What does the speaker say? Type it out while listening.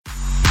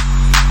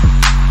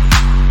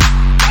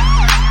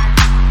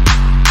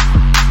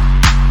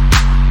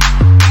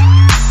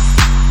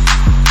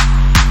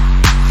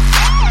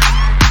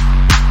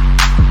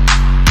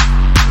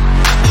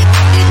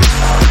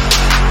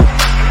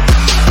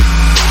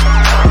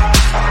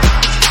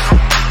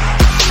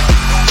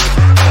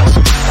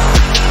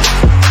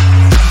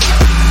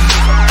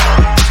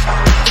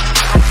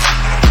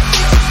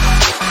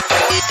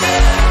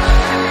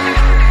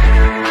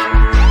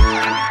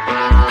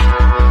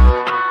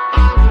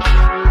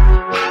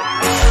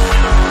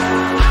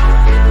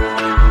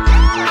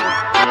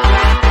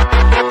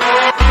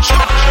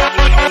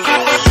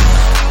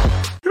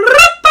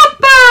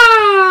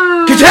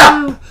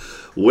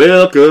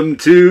Welcome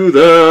to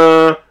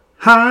the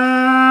highway,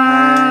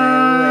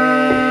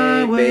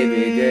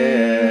 baby girl.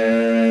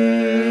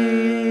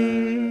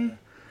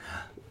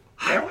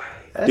 Highway.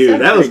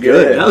 Dude, that was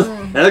good. That was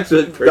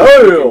actually pretty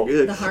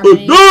good. The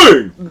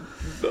harmony.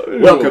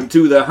 Welcome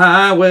to the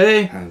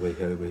highway. Highway.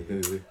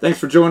 Thanks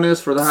for joining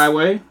us for the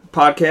Highway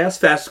podcast,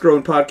 fastest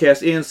growing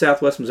podcast in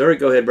Southwest Missouri.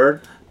 Go ahead,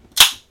 Bird.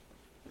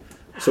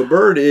 So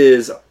Bird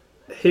is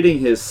hitting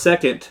his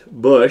second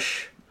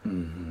bush,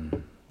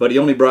 but he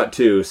only brought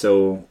two,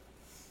 so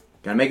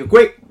Gotta make it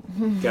quick.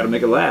 got to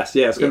make it last.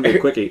 Yeah, it's going to be a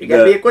quickie. It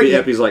gotta be a quickie. The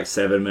epi's like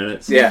 7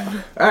 minutes. Yeah.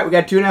 All right, we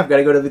got 2.5.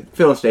 Gotta go to the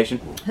filling station.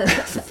 The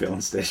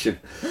filling station.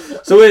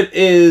 So it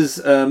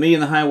is me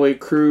and the Highway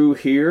crew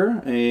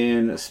here,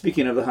 and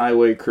speaking of the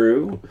Highway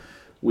crew,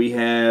 we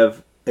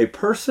have a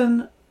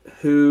person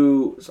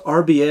whose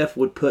RBF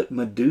would put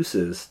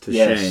Medusas to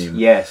shame.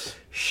 Yes.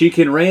 She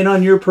can rain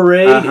on your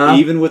parade,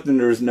 even when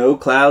there's no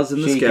clouds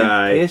in the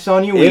sky. Can piss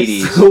on your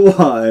Wheaties. It's the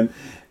one.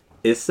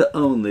 It's the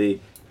only.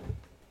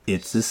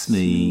 It's the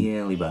Smee.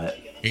 Smelly butt.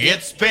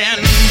 It's been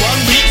 1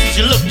 week since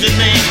you looked at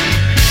me.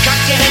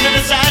 Cocked your head to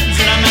the side and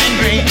said I'm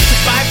angry.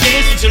 5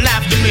 days since you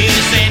laughed at me,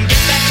 saying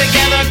get back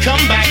together,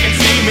 come back and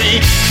see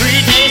me. 3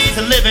 days since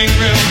the living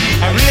room.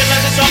 I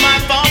realized it's all my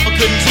fault, but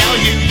couldn't tell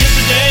you.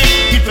 Yesterday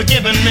you'd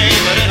forgiven me,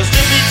 but it'll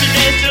still be 2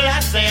 days till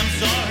I say I'm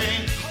sorry.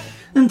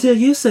 Until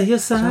you say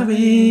you're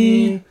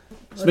sorry.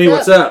 Smee,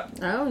 what's up?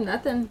 Oh,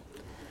 nothing.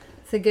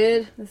 It's a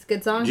good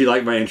song. Did you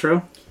like my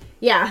intro?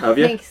 Yeah. Of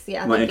ya? Thanks.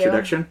 Yeah. My thank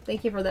introduction? You.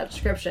 Thank you for that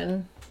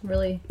description.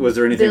 Really. Was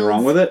there anything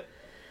wrong with it?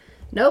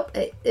 Nope.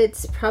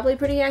 It's probably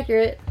pretty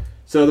accurate.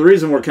 So the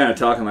reason we're kind of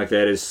talking like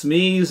that is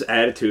Smee's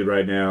attitude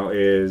right now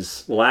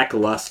is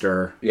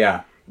lackluster.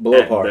 Yeah. Below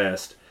at par.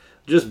 best.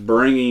 Just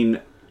bringing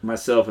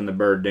myself and the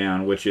Bird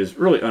down, which is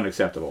really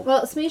unacceptable.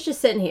 Well, Smee's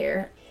just sitting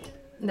here.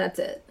 That's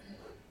it.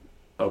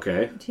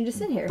 Okay. You just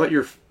sit here. But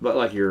your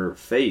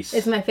face.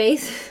 It's my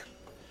face.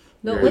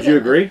 Don't Would look you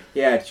at agree?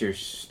 Yeah, it's your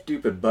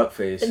stupid butt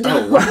face.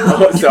 No.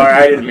 Oh, sorry,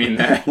 I didn't mean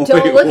that.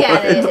 Don't look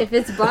at it. If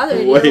it's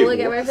bothering you, don't look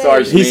at my face.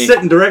 Sorry, He's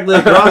sitting directly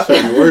across from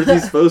you. Where's he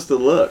supposed to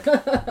look?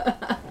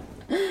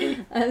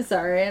 I'm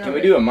sorry. Can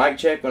we do a mic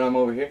check when I'm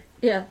over here?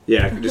 Yeah.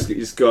 Yeah,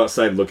 just go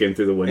outside and look in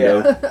through the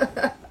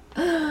window.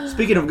 Yeah.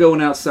 Speaking of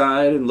going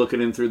outside and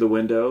looking in through the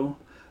window,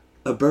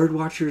 a bird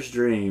watcher's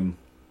dream.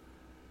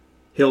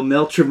 He'll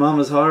melt your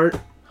mama's heart.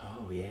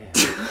 Oh, yeah.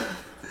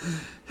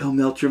 He'll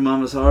melt your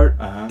mama's heart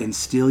Uh-huh. and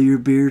steal your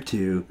beer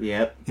too.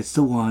 Yep. It's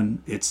the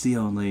one. It's the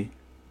only.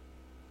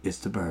 It's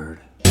the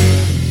Bird.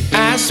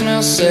 I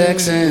smell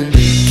sex and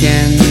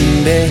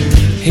candy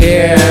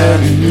here.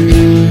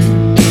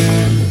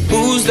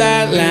 Who's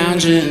that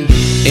lounging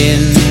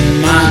in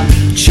my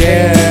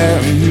chair?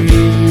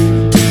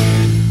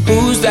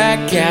 Who's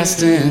that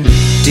casting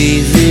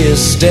devious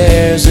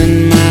stares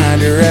in my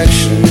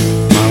direction?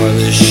 Mama,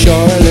 this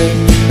surely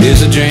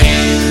is a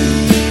dream.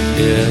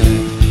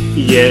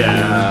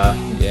 Yeah.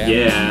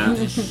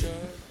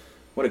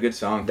 What a good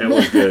song. That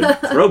was good.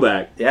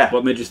 Throwback. Yeah.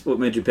 What made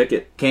you pick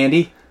it?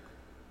 Candy.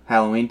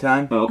 Halloween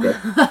time. Oh, okay.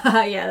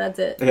 Yeah, that's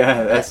it.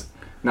 Yeah, that's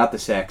not the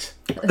sex.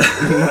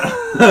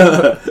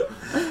 I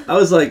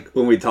was like,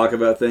 when we talk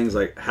about things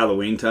like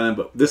Halloween time,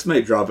 but this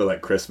may drop it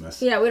like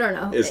Christmas. Yeah, we don't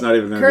know. It's not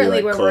even going to be currently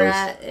like where close. we're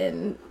at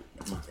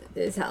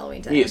is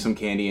Halloween time. You get some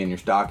candy in your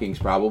stockings,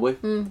 probably.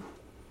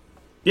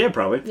 Yeah,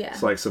 probably. Yeah.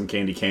 It's like some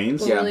candy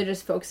canes. We're Yeah. really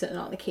just focusing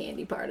on the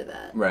candy part of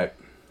that. Right.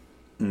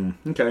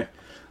 Okay.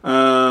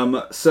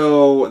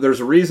 So there's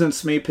a reason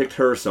Smee picked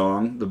her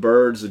song. The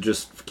Birds are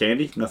just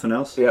candy, nothing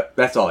else? Yep,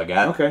 that's all I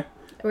got. Okay.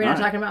 We're not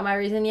Alright. talking about my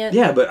reason yet?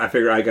 Yeah, but I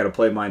figure I got to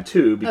play mine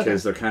too because Okay.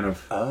 they're kind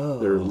of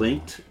they're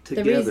linked The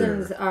together.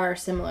 reasons are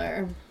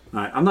similar. All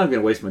right, I'm not going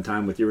to waste my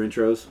time with your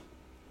intros.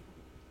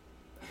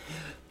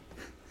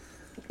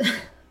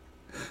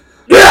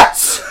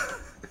 Yes!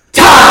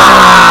 Time!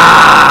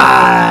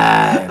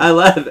 I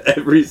laugh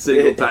every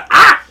single time.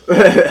 Ah!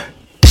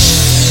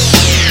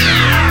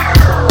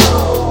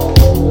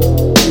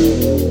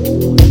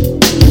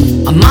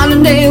 A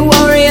modern day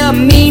warrior,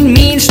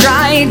 mean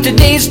stride.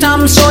 Today's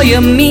Tom Sawyer,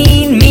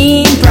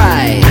 mean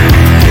pride.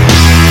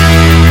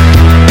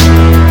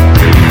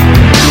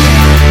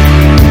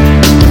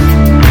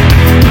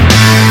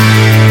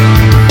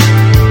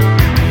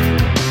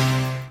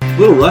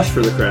 Little Rush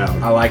for the crowd.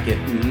 I like it.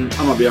 I'm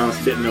going to be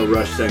honest, didn't know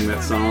Rush sang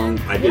that song.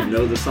 I didn't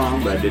know the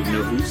song, but I didn't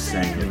know who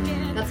sang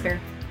it. That's fair.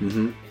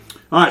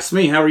 All right,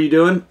 Smee, how are you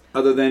doing?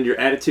 Other than your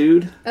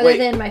attitude? Other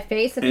than my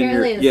face,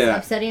 apparently, is yeah.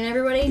 upsetting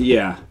everybody.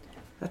 Yeah.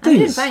 I'm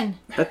doing fine.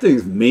 That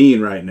thing's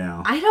mean right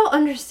now. I don't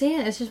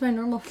understand. It's just my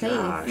normal face.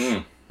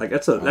 Gosh. Like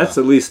that's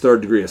at least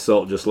third degree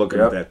assault just looking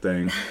at that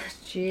thing.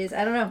 Jeez,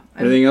 I don't know.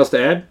 Anything else to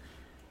add?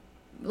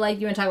 Like,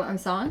 you want to talk about my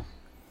song?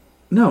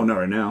 No, not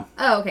right now.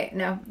 Oh, okay.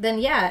 No. Then,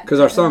 yeah. Because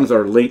our songs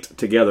are linked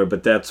together,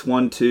 but that's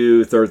 1,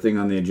 2, third thing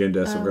on the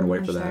agenda, so we're going to wait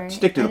I'm for sorry. that.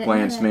 Stick to I the didn't plan,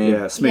 know that. Smee.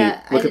 Yeah, Smee,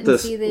 Yeah, I look at didn't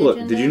this. see the Look,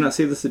 agenda. did you not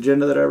see this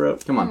agenda that I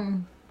wrote? Come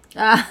on.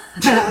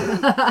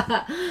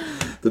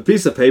 The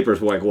piece of paper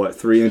is like, what,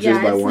 3 inches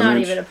Yeah, by it's 1 not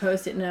inch? even a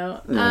Post-it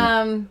note.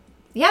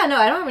 Yeah, no,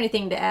 I don't have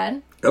anything to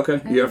add.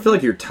 Okay. Yeah, I feel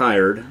like you're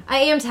tired. I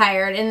am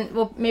tired, and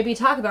we'll maybe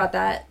talk about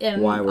that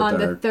Why we're on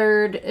the tired.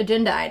 third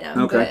agenda item.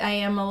 Okay. But I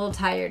am a little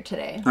tired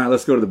today. All right,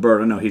 let's go to the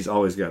bird. I know he's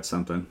always got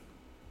something.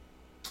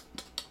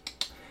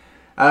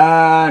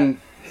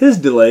 His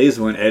delays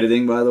when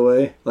editing, by the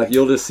way, like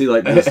you'll just see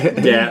like these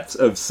gaps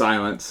of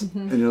silence,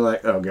 and you're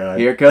like, "Oh God."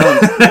 Here it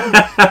comes.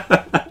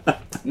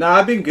 No,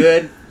 I've been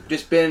good.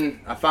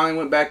 I finally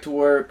went back to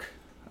work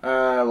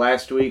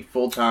last week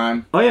full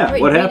time. Oh yeah,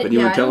 Wait, what we happened? did- You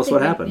yeah, want I to tell don't us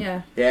what think happened?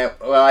 Yeah. Yeah,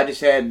 well, I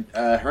just had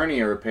a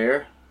hernia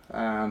repair.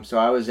 So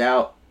I was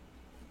out.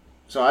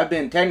 So I'm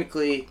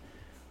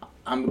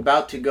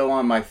about to go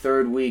on my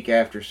 3rd week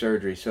after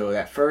surgery. So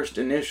that first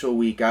initial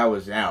week I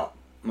was out.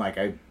 Like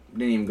I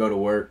didn't even go to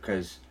work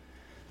because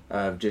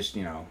of just,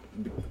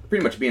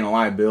 pretty much being a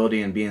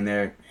liability and being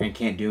there and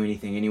can't do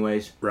anything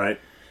anyways. Right.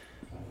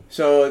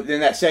 So then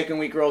that 2nd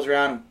week rolls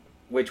around,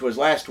 which was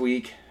last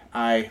week.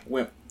 I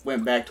went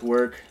back to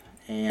work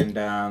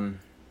and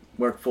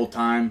worked full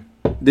time.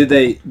 Did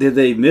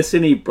they miss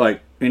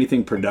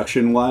anything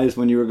production wise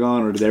when you were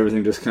gone, or did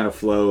everything just kind of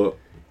flow?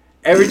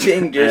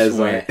 Everything just As,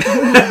 went.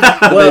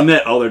 They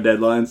met all their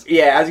deadlines.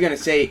 Yeah, I was gonna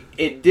say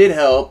it did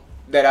help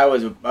that I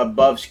was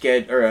above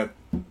schedule,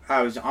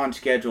 I was on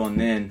schedule, and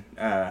then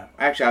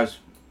actually I was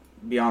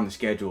beyond the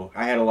schedule.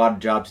 I had a lot of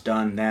jobs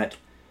done that.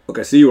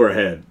 Okay, so you were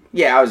ahead.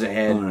 Yeah, I was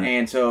ahead, All right.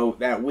 and so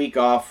that week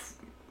off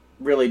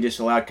really just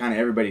allowed kind of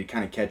everybody to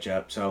kind of catch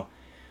up. So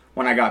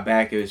when I got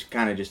back, it was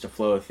kind of just a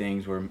flow of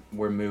things.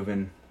 We're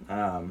moving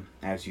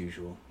as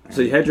usual.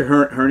 So you had your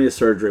hernia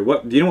surgery.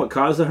 What do you know? What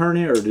caused the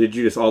hernia, or did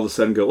you just all of a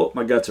sudden go, "Oh,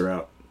 my guts are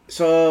out"?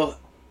 So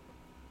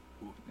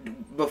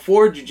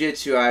before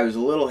jiu-jitsu, I was a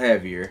little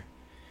heavier.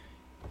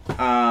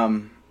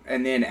 And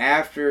then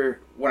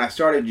when I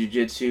started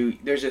jiu-jitsu,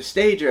 there's a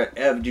stage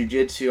of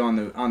jiu-jitsu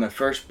on the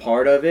first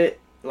part of it.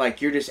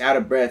 Like you're just out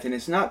of breath, and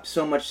it's not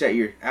so much that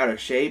you're out of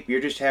shape. You're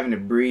just having to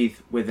breathe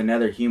with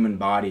another human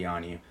body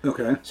on you.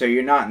 Okay. So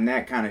you're not in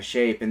that kind of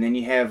shape. And then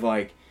you have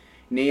like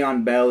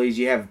neon bellies.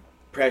 You have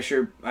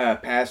pressure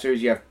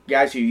passers. You have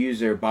guys who use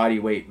their body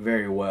weight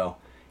very well.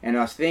 And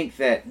I think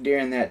that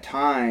during that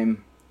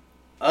time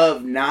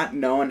of not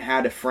knowing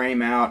how to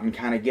frame out and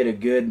kind of get a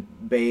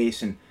good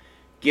base and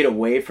get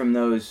away from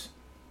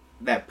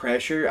that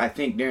pressure, I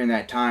think during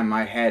that time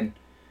I had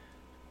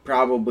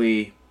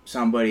probably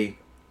somebody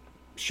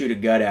shoot a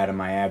gut out of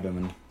my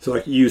abdomen. So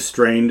like you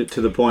strained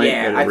to the point that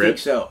Yeah, it I think ripped?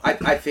 so. I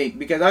think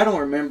because I don't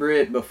remember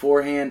it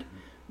beforehand,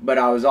 but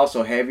I was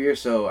also heavier,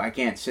 so I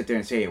can't sit there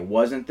and say it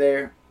wasn't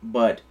there.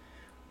 But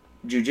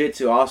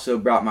jiu-jitsu also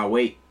brought my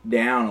weight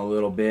down a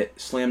little bit,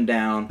 slimmed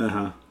down.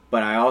 Uh-huh.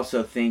 But I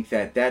also think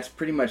that that's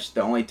pretty much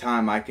the only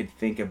time I could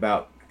think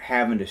about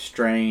having to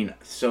strain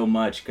so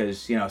much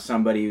because,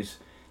 somebody whose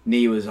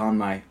knee was on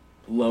my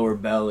lower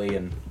belly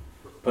and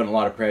putting a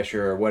lot of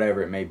pressure or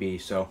whatever it may be.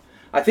 So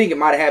I think it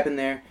might have happened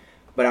there,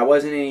 but I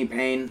wasn't in any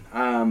pain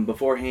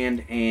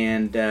beforehand,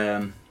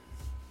 and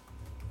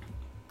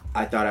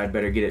I thought I'd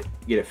better get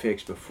it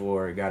fixed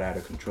before it got out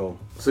of control.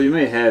 So you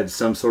may have had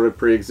some sort of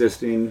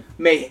pre-existing...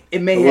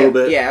 It may A little have,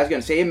 bit. yeah, I was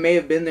gonna say it may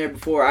have been there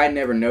before. I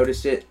never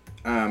noticed it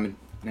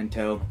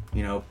until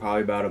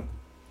probably about a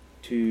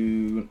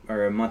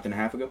month and a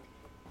half ago.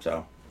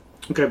 So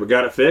Okay, but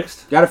got it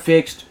fixed? got it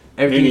fixed.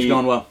 Everything's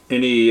going well.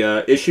 Any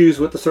issues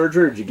with the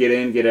surgery? Did you get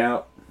in, get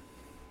out?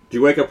 Did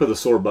you wake up with a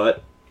sore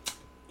butt?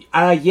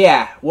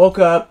 Yeah, woke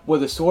up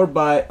with a sore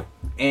butt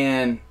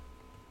and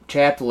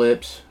chapped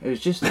lips. It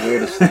was just the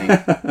weirdest thing.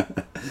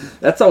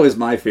 That's always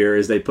my fear,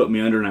 is they put me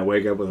under and I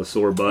wake up with a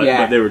sore butt. Yeah.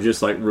 But they were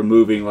just like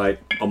removing like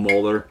a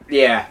molar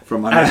Yeah,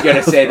 from my... I was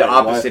gonna say the Like,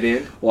 opposite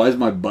end. Why is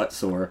my butt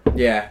sore?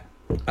 Yeah.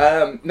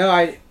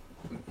 No,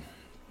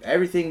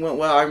 everything went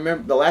well. I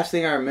remember the last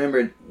thing I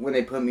remembered when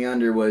they put me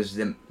under was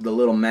the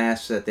little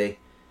masks that they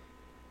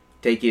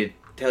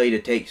tell you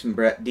to take some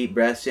deep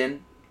breaths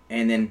in,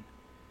 and then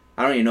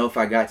I don't even know if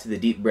I got to the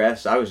deep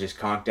breaths. I was just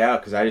conked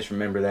out because I just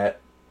remember that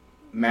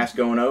mask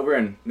going over,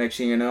 and next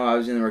thing you know, I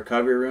was in the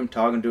recovery room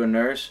talking to a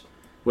nurse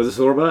With a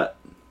sore butt?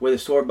 with a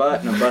sore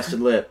butt and a busted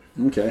lip.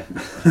 Okay.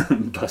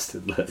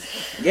 Busted lip.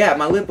 Yeah,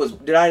 my lip was.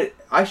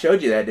 I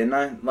showed you that, didn't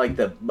I? Like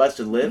the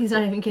busted lip. He's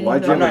not even kidding.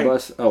 Why'd you about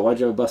have it. why'd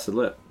you have a busted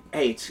lip?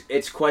 Hey,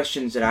 it's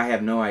questions that I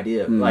have no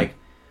idea. Like,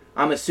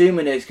 I'm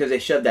assuming it's because they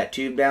shoved that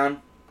tube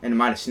down and it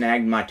might have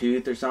snagged my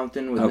tooth or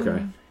something.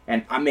 Okay.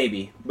 And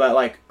maybe, but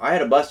like I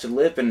had a busted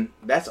lip, and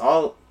that's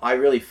all I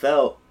really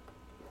felt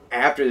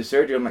after the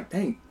surgery. I'm like,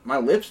 dang, my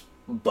lip's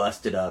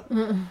busted up.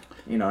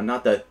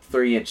 Not the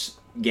 3-inch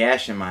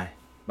gash in my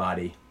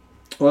body.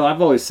 Well,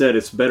 I've always said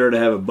it's better to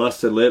have a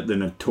busted lip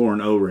than a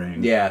torn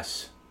O-ring.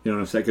 Yes. You know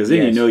what I'm saying? Because then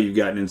you Yes. know you've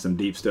gotten in some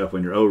deep stuff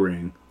when your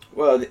O-ring.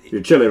 Well,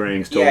 Your chili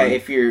ring's torn. yeah,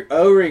 if your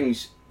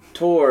O-rings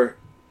tore,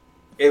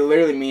 it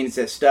literally means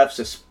that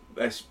stuff's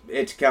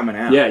it's coming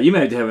out. Yeah, you may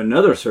have to have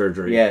another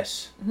surgery.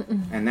 Yes.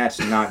 And that's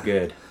not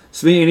good.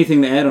 Smee,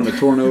 anything to add on the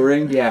torn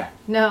O-ring? Yeah.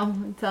 No,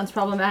 it sounds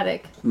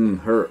problematic.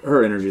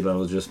 Her energy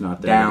level is just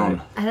not there. Down.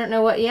 today. I don't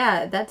know what.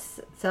 Yeah, that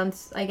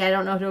sounds like I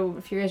don't know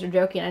if you guys are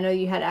joking. I know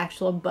you had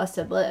actual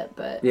busted lip,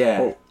 but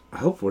Yeah. Well, I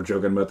hope we're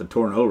joking about the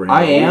torn O-ring.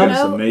 I We am. have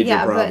some major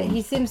yeah, problems. but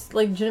he seems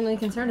legitimately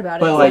concerned about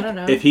it. But, So like, I don't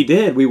know. If he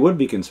did, we would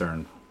be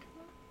concerned.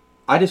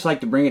 I just like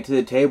to bring it to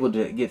the table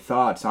to get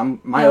thoughts.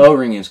 My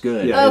O-ring is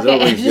good. Yeah, his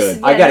Okay, O-ring's just-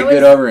 good. I got a no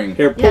good one's- O-ring.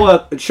 Here, pull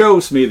up. Show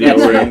me the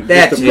That's O-ring. it.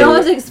 That's Just to it. no prove-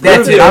 one's That's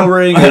explaining. the it.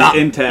 O-ring is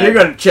intact. You're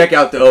gonna check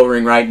out the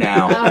O-ring right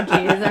now. Oh,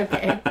 jeez.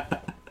 Okay.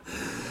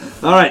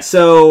 All right,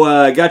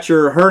 so got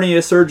your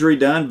hernia surgery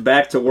done.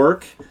 Back to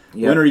work.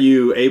 Yep. When are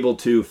you able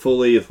to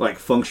fully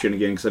function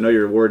again? Because I know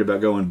you're worried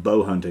about going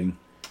bow hunting.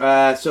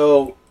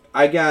 So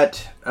I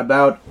got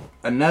about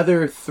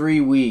another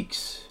 3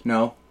 weeks.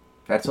 No,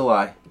 that's a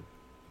lie.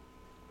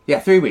 Yeah,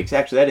 3 weeks.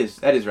 Actually,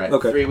 that is right.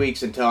 Okay. 3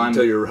 weeks until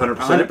You're 100%.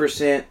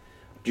 100%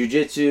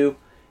 jiu-jitsu,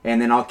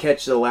 and then I'll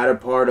catch the latter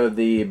part of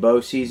the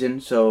bow season.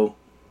 So,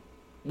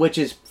 which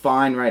is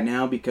fine right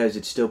now because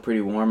it's still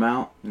pretty warm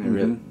out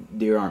and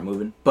deer aren't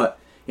moving. But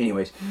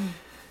anyways,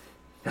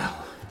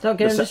 Don't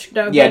get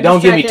him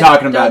don't get me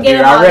talking about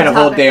deer. I read a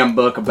whole damn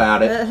book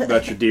about it,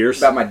 About your deers.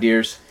 about my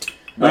deers.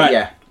 But All right.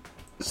 yeah.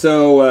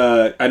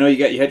 So I know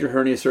you had your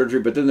hernia surgery,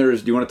 but then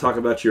do you want to talk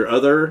about your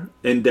other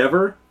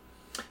endeavor?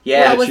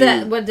 Yeah, Well,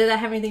 you- did that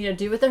have anything to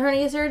do with the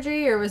hernia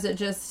surgery, or was it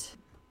just?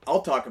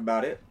 I'll talk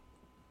about it.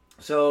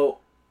 So,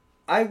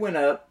 I went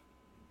up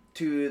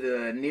to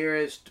the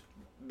nearest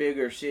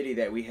bigger city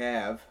that we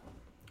have.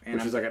 And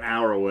Which is like an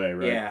hour away,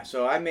 right? Yeah,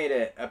 so I made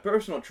a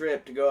personal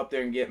trip to go up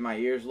there and get my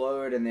ears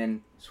lowered and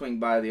then swing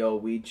by the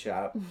old weed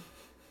shop.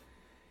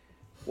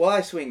 Well,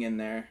 I swing in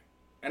there,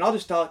 and I'll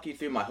just talk you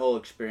through my whole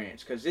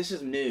experience, because this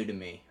is new to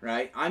me,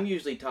 right? I'm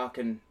usually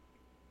talking,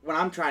 when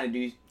I'm trying to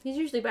do... He's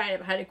usually buying it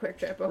behind a Quick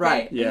Trip. Okay?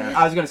 Right. Yeah.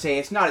 I was going to say,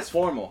 it's not as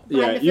formal. Yeah,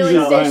 Behind the usually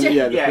filling behind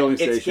station. the Yeah, filling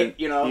it's station.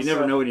 you know,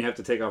 never so- know when you have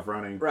to take off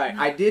running. Right.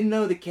 I did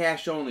know the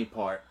cash-only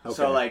part. Okay.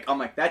 So, I'm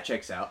like, that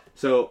checks out.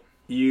 So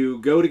you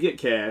go to get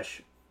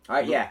cash. All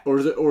right, yeah.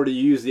 Or do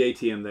you use the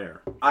ATM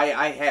there?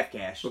 I have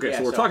cash. Okay, Yeah,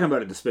 so we're talking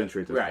about a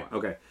dispensary at this Right.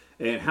 point. Okay.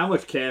 And how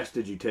much cash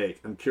did you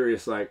take? I'm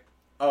curious,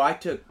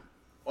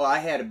 Oh, I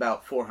had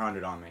about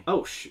 400 on me.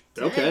 oh,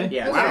 okay.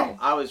 Yeah, Okay. wow.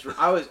 I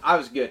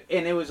was good,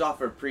 and it was off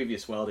a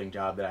previous welding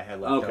job that I had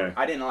left Okay. over.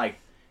 I didn't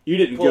You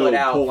didn't pull go it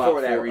out pull out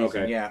for that four-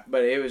 reason. Okay. Yeah,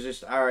 but it was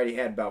just I already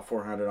had about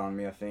 400 on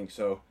me, I think.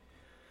 So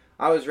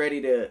I was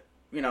ready to,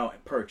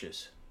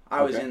 purchase.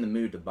 I was Okay. in the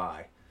mood to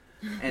buy,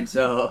 and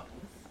so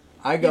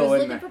I He go was in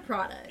looking there. for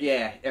product.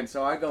 Yeah, and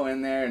so I go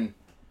in there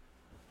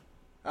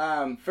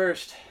and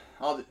first,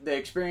 the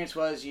experience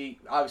was you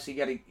obviously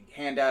got to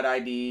hand out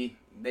ID.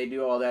 They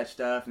do all that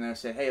stuff, and then I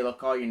said, "Hey, they'll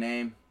call your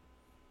name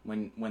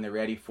when they're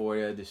ready for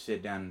you. Just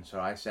sit down." So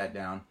I sat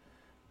down.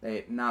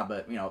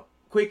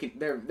 Quick.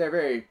 They're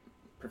very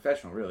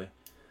professional, really.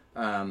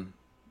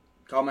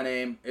 Call my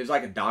name. It was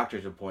like a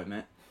doctor's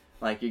appointment.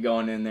 Like you're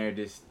going in there,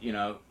 just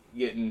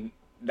getting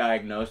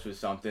diagnosed with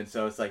something.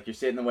 So it's like you're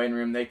sitting in the waiting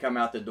room. They come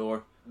out the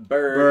door.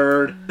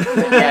 Bird.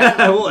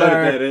 Yeah, We'll edit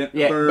bird. that in.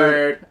 Yeah,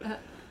 Bird. bird.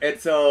 And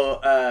so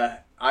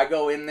I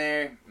go in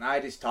there. And I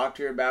just talk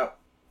to her about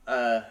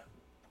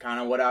kind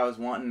of what I was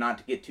wanting, not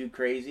to get too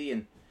crazy.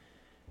 And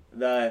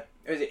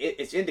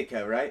it's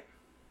indica, right?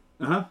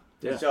 Uh-huh.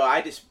 Yeah.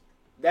 So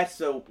that's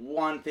the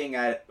one thing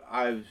I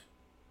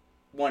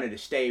wanted to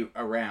stay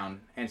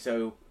around. And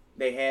so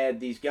they had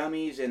these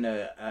gummies and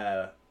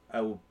a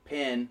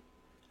pen,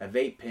 a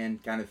vape pen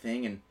kind of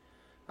thing, and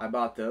I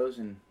bought those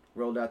and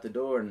rolled out the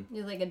door. And It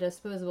was like a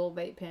disposable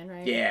vape pen,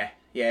 right? yeah,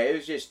 it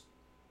was just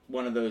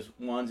one of those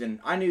ones, and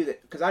I knew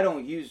that because I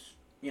don't use,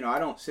 I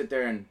don't sit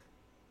there and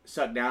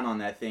suck down on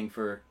that thing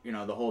for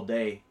the whole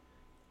day,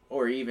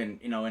 or even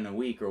in a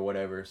week or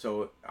whatever.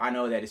 So I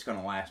know that it's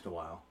gonna last a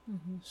while.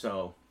 Mm-hmm.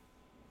 So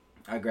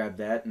I grabbed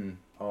that and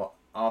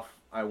off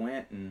I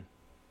went, and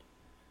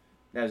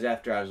that was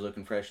after I was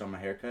looking fresh on my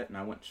haircut, and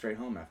I went straight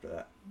home after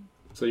that.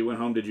 So you went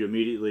home. Did you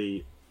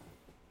immediately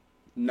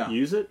No,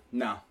 use it?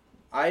 no.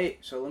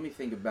 So let me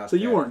think about. So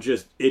you that. weren't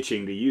just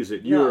itching to use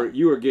it. You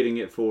No. were getting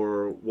it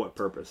for what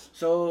purpose?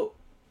 So,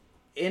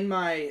 in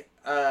my,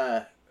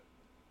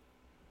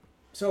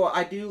 so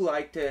I do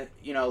like to,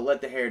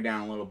 let the hair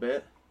down a little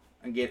bit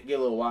and get a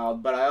little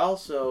wild. But I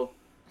also,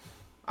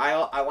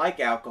 I like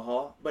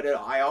alcohol, but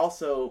I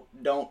also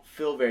don't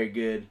feel very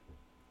good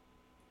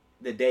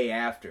the day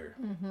after.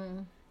 Mm-hmm.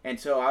 And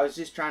so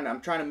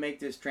I'm trying to make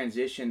this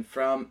transition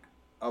from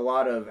a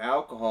lot of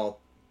alcohol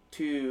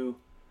to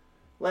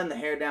letting the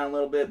hair down a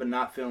little bit, but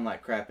not feeling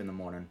like crap in the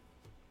morning.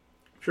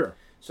 Sure.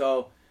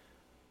 So,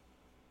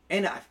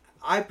 and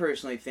I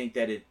personally think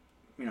that it,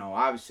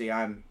 obviously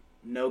I'm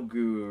no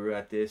guru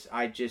at this.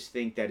 I just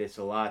think that it's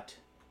a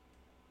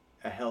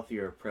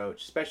healthier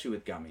approach, especially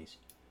with gummies.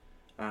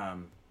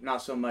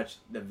 Not so much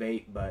the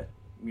vape, but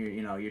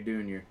you're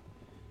doing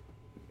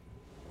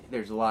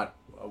there's a lot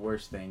of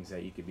worse things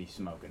that you could be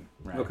smoking,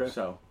 right? Okay.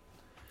 So,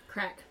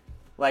 Crack.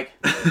 like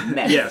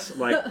meth. Yes,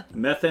 like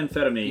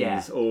methamphetamines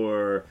Yeah.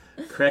 or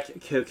crack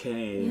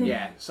cocaine.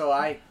 Yeah. So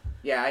I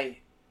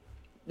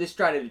just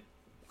try to.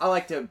 I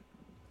like to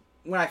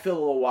when I feel a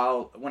little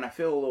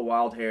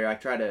wild hair.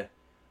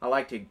 I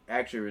like to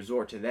actually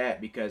resort to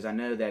that because I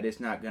know that it's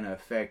not going to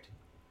affect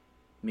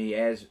me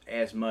as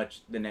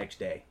much the next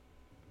day.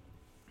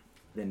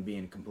 than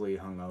being completely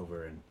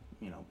hungover and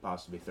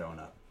possibly throwing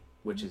up,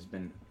 which has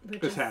been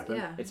It's happened.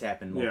 Yeah. it's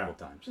happened multiple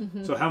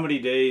times. So how many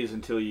days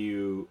until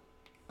you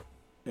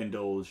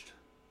indulged?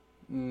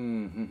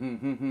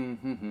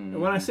 Mm-hmm.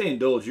 And when I say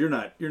indulge, you're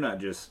not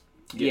just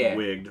getting Yeah.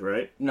 wigged,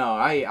 right? No,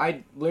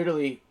 I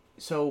literally.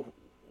 So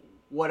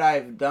what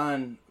I've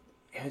done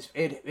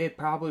it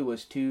probably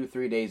was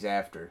 2-3 days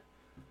after.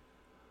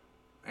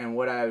 And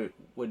what I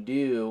would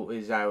do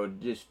is I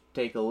would just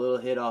take a little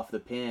hit off the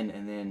pen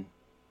and then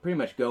pretty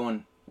much go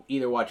and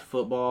either watch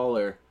football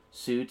or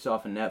Suits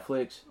off of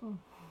Netflix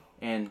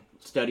and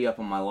study up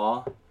on my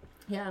law.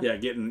 Yeah.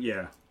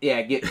 Yeah,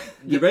 Yeah,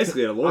 You're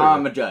basically a lawyer.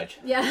 I'm a judge.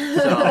 Yeah.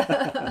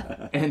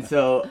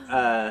 So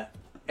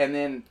and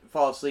then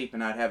fall asleep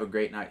and I'd have a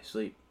great night's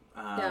sleep.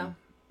 Yeah.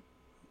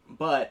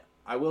 But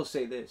I will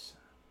say this.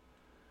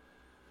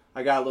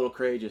 I got a little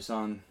courageous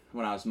on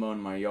when I was mowing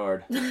my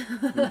yard.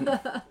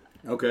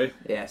 Okay.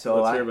 Yeah, so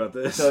Let's hear about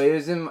this. So it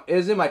was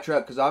in my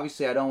truck because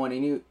obviously I don't want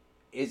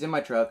it's in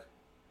my truck,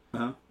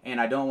 and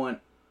I don't want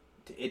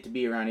it to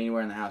be around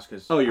anywhere in the house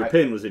because. Oh, your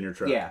pin was in your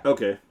truck. Yeah.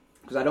 Okay.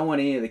 Because I don't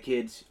want any of the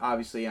kids.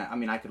 Obviously, I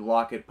mean I could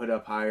lock it, put it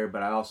up higher,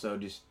 but I also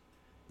just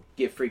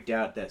get freaked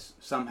out that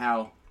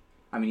somehow,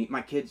 I mean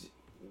my kids,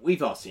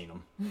 we've all seen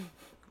them.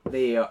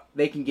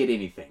 They can get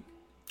anything.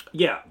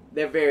 Yeah.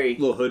 They're very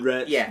Little hood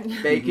rats. Yeah,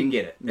 they can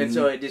get it, and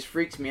so it just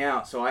freaks me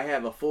out. So I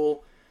have a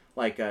full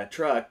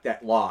truck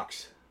that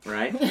locks,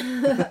 right?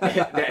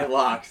 That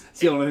locks. It's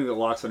the only thing that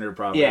locks on your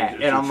property. Yeah,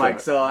 is and I'm your like,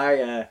 truck.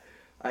 so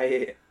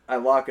I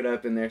lock it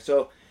up in there.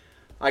 So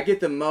I get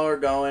the mower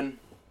going,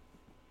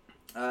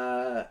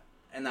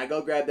 and I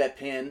go grab that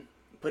pin,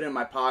 put it in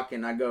my pocket,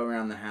 and I go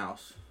around the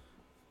house.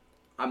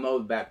 I mow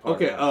the back part.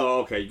 Okay. of the house. Oh,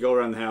 okay. You go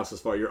around the house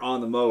as far. You're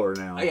on the mower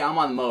now. Oh, yeah, I'm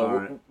on the mower, All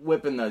right.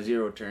 whipping the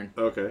zero turn,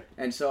 Okay.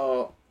 and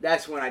so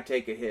that's when I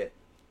take a hit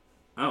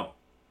Oh.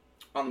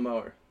 on the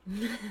mower.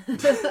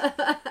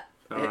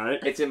 All right.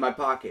 It's in my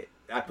pocket.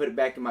 I put it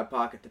back in my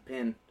pocket, the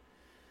pin.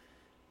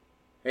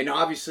 And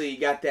obviously you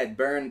got that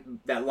burn,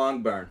 that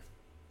lung burn.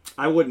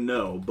 I wouldn't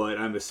know, but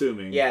I'm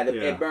assuming. Yeah,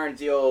 it burns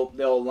the old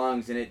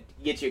lungs and it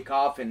gets you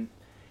coughing.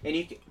 And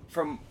you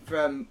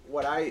from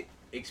what I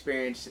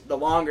experienced, the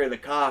longer the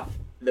cough,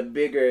 the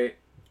bigger,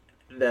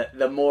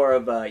 the more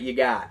of you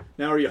got.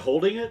 Now, are you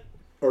holding it,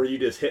 or are you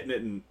just hitting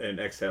it and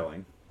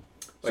exhaling?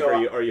 Like,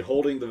 So, are you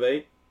holding the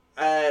vape?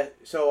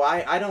 So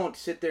I don't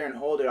sit there and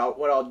hold it.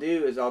 What I'll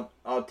do is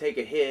I'll take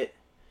a hit.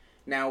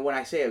 Now when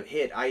I say a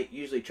hit, I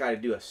usually try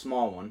to do a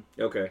small one.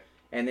 Okay.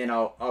 And then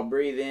I'll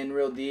breathe in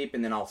real deep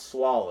and then I'll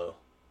swallow.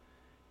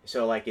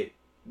 So like it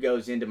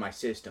goes into my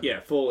system.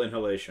 Yeah, full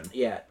inhalation.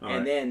 Yeah. All and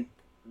right. then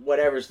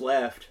whatever's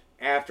left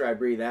after I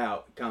breathe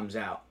out comes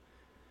out.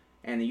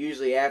 And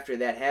usually after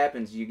that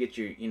happens, you get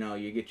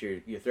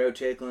your throat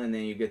tickling and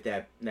then you get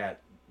that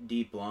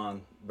deep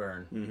lung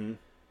burn. Mm-hmm.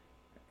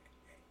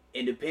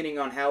 And depending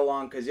on how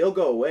long, because it'll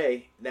go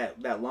away, that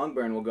lung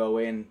burn will go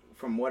away. And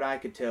from what I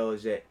could tell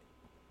is that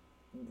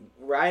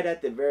right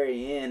at the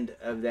very end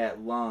of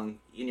that lung,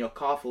 and you'll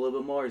cough a little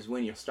bit more, is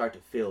when you'll start to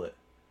feel it.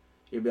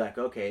 You'll be like,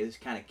 okay, this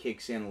kind of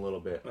kicks in a little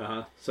bit.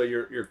 Uh-huh. So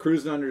you're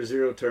cruising under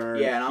zero turn.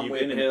 Yeah, and I'm You've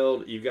whipping.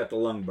 inhaled. You've got the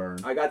lung burn.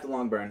 I got the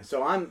lung burn,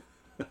 so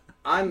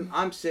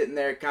I'm sitting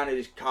there kind of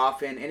just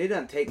coughing, and it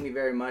doesn't take me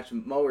very much.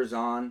 Mower's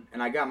on,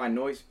 and I got my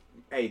noise.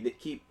 Hey,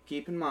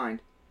 keep in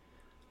mind,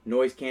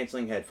 noise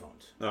canceling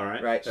headphones. All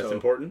right. Right, That's so-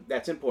 important.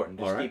 That's important.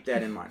 Just All right. keep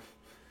that in mind.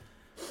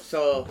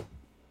 So,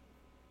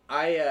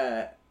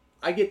 I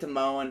get to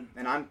mowing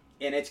and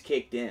it's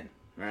kicked in,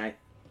 right,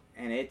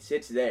 and it's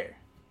there.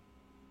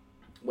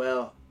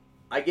 Well,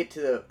 I get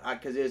to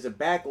because there's a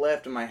back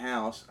left of my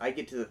house. I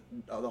get to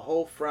the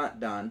whole front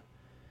done,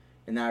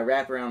 and then I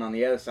wrap around on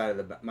the other side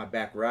of my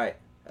back right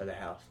of the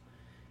house,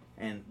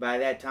 and by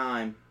that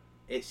time,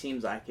 it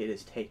seems like it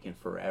has taken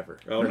forever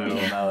Oh, for me no.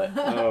 to mow it.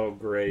 Oh,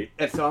 great.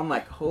 And so I'm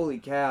like, holy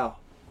cow,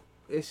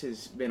 this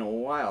has been a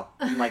while.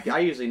 I'm like, I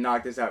usually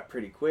knock this out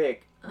pretty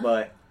quick,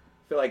 but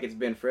I feel like it's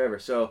been forever.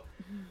 So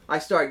I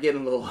start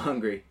getting a little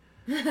hungry.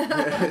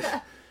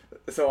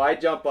 So I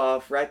jump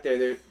off right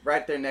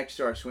there next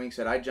to our swing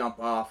set. I jump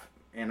off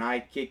and I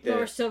kick the.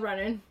 Mower's still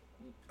running.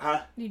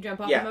 Huh? You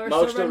jump off Yeah, the mower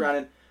mower's still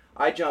running.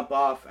 I jump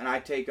off and I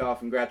take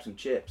off and grab some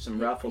chips, some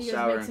Ruffles, You guys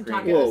sour make and some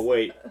cream. tacos. Whoa,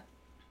 wait.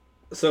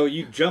 So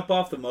you jump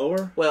off the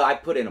mower? Well, I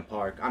put in a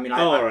park. I mean,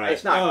 All right.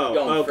 it's not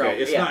going okay. from.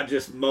 It's yeah. not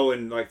just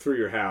mowing like through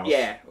your house.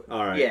 Yeah.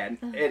 All right. Yeah.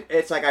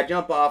 It's like I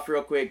jump off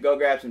real quick, go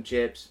grab some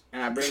chips,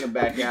 and I bring them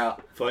back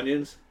out.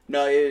 Funyuns?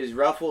 No, it was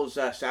Ruffles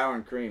sour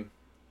and cream.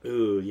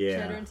 Ooh, yeah.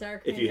 Cheddar and sour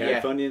cream. If you had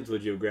Yeah. Funyuns,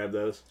 would you have grabbed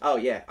those? Oh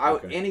yeah,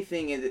 Okay.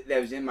 anything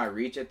that was in my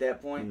reach at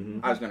that point,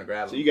 Mhm. I was gonna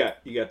grab So them. you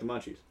got the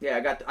munchies. Yeah,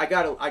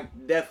 I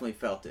definitely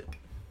felt it.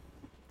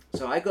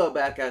 So I go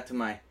back out to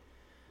my,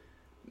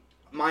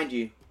 mind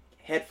you,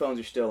 headphones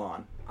are still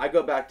on. I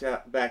go back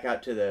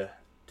out to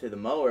the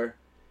mower.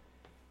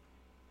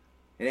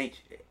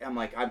 I'm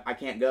like I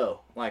can't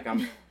go. Like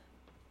I'm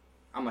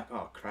like,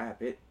 oh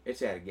crap,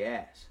 it's out of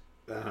gas.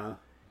 Uh-huh.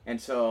 And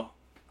so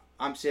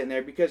I'm sitting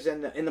there because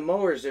in the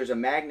mowers there's a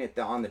magnet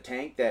on the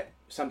tank that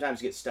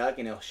sometimes get stuck,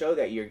 and it'll show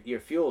that your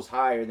fuel's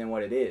higher than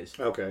what it is.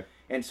 Okay.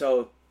 And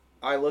so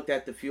I looked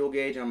at the fuel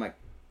gauge, and I'm like,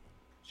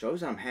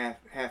 shows I'm half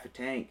a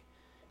tank.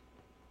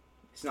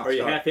 It's not. Are you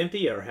starting. half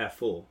empty or half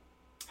full?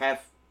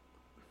 Half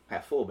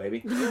full,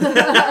 baby.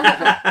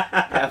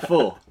 Half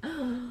full.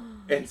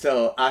 And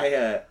so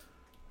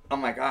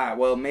I'm like, all right,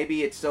 well,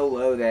 maybe it's so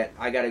low that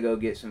I got to go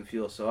get some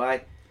fuel. So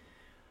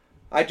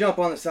I jump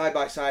on the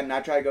side-by-side, and I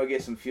try to go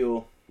get some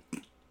fuel.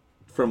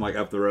 From like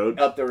up the road?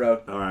 Up the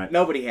road. All right.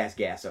 Nobody has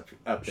gas up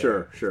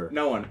there. Sure.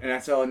 No one.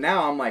 And so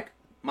now I'm like,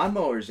 my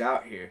mower's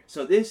out here.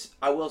 So this,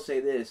 I will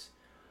say this,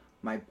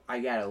 I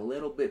got a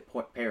little bit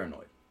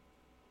paranoid.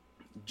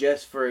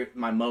 Just for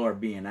my mower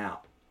being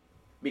out.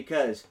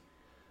 Because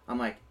I'm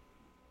like,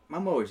 my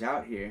mower's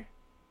out here,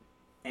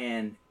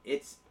 and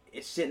it's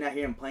sitting out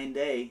here in plain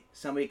day.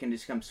 Somebody can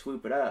just come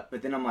swoop it up.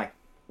 But then I'm like,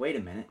 wait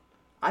a minute.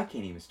 I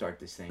can't even start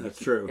this thing. That's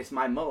true. It's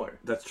my mower.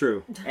 That's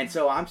true. And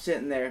so I'm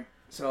sitting there.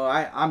 So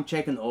I'm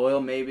checking the oil.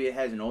 Maybe it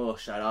has an oil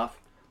shut off.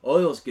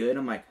 Oil's good.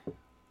 I'm like,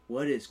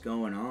 what is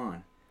going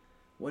on?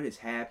 What is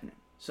happening?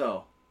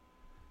 So,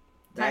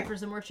 Time for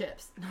some more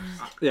chips.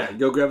 Yeah,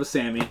 go grab a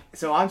Sammy.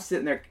 So I'm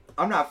sitting there.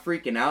 I'm not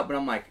freaking out, but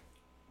I'm like,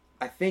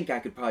 I think I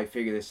could probably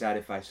figure this out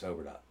if I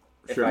sobered up.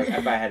 Sure.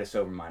 If I had a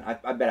sober mind.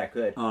 I bet I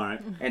could. All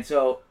right. And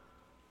so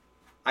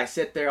I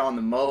sit there on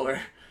the mower.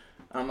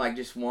 I'm like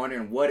just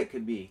wondering what it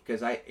could be.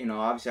 Because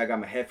obviously I got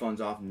my headphones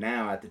off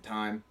now at the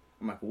time.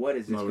 I'm like, what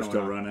is this Motor's going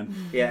still on? running.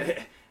 Yeah.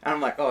 And I'm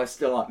like, oh, it's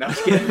still on. No, I'm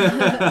just kidding.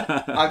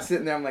 I'm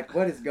sitting there. I'm like,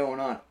 what is going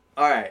on?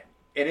 All right.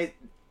 And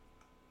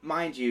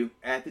mind you,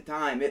 at the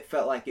time, it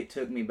felt like it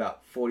took me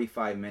about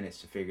 45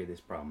 minutes to figure this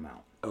problem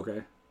out.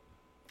 Okay.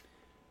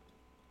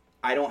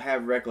 I don't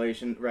have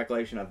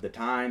recollection of the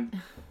time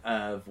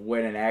of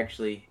when it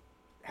actually,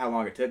 how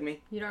long it took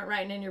me. You aren't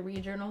writing in your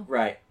weed journal?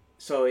 Right.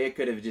 So it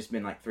could have just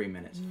been like 3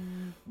 minutes.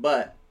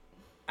 But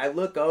I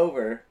look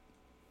over,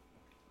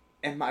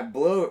 and my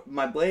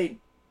blade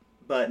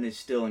button is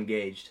still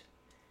engaged.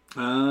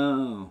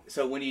 Oh.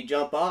 So when you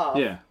jump off,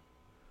 Yeah.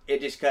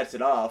 it just cuts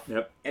it off.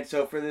 Yep. And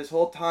so for this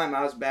whole time,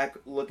 I was back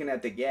looking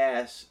at the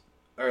gas,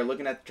 or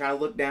trying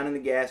to look down in the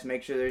gas,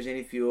 make sure there's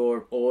any fuel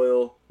or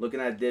oil, looking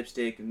at a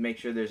dipstick and make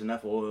sure there's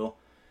enough oil.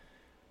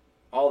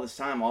 All this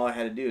time, all I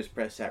had to do is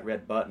press that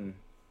red button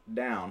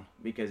down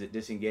because it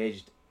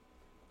disengaged.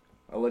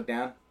 I looked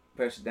down,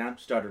 pressed it down,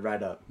 started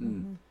right up.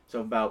 Mm. So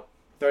about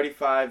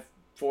 35,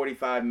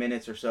 45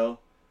 minutes or so,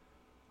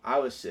 I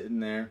was sitting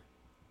there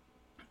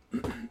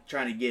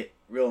trying to get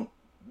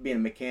being a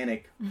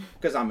mechanic,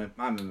 because I'm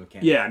a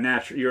mechanic.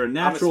 Yeah, you're a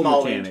natural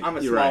mechanic. I'm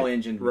a You're small right.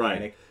 engine Right.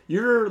 mechanic.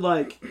 You're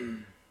like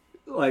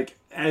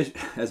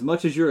as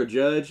much as you're a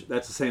judge,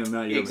 that's the same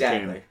amount you're Exactly.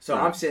 a mechanic. So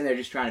Right. I'm sitting there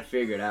just trying to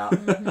figure it out.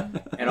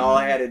 And all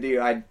I had to do,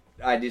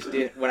 I just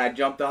did, when I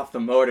jumped off the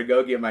mower to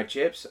go get my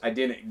chips, I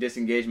didn't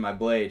disengage my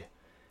blade.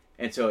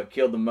 And so it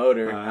killed the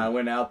motor. I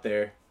went out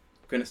there,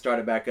 couldn't start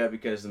it back up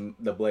because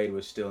the blade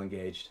was still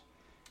engaged.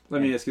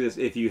 Let me ask you this.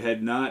 If you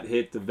had not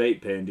hit the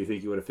vape pen, do you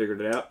think you would have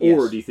figured it out? Yes.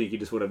 Or do you think you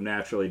just would have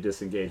naturally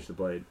disengaged the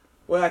blade?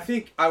 Well, I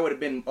think I would have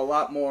been a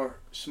lot more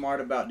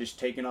smart about just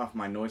taking off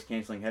my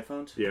noise-canceling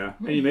headphones. Yeah.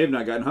 And you may have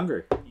not gotten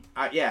hungry.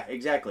 Yeah,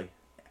 exactly.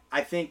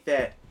 I think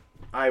that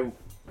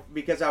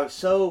because I was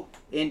so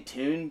in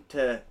tune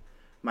to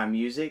my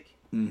music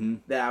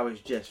that I was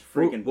just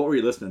freaking... What were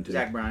you listening to?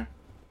 Zach Bryan.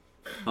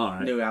 All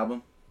right. New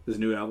album. His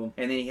new album?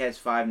 And then he has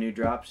 5 new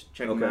drops.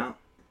 Check them Okay. out.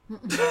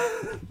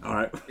 All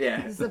right.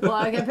 Yeah. This is the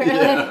plug,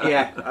 apparently.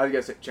 Yeah, I was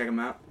going to say, check them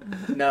out.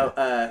 No,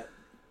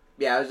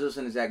 yeah, I was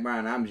listening to Zach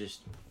Bryan. I'm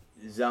just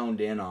zoned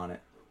in on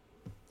it.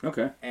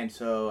 Okay. And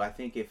so I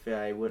think if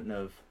I wouldn't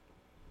have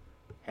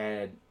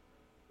had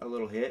a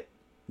little hit.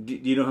 Do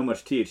you know how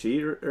much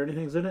THC or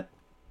anything's in it?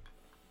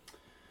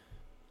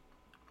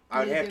 I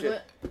would You have Google to...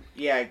 it?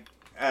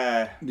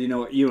 Yeah, Do you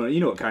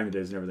know what kind it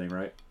is and everything,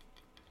 right?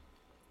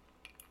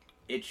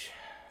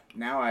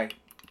 now I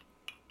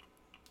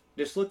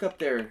just look up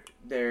their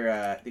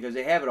because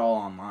they have it all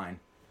online.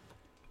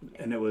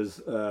 And it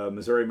was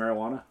Missouri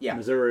marijuana? Yeah.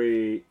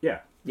 Missouri, yeah.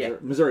 Yeah.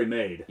 Missouri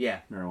made Yeah,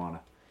 marijuana.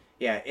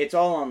 yeah, it's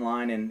all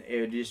online, and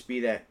it would just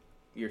be that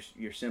your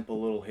simple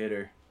little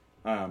hitter.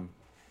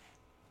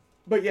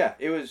 But yeah,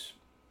 it was.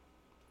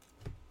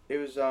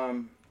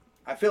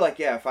 I feel like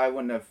if I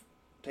wouldn't have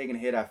taken a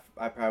hit,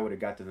 I probably would have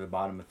got to the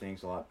bottom of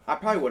things a lot. I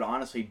probably would have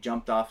honestly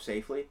jumped off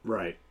safely.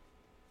 Right.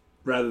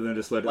 Rather than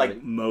just let it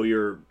Like- mow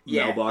your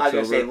Yeah, mailbox I was gonna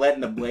over. say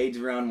letting the blades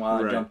run while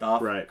I Right, jumped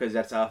off, right. because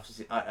that's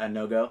obviously a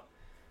no go.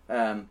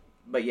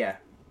 But yeah,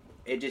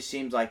 it just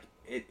seems like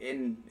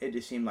it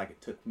just seemed like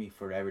it took me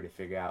forever to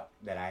figure out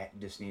that I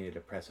just needed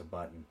to press a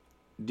button.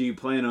 Do you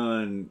plan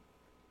on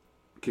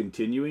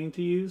continuing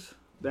to use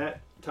that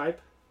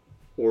type?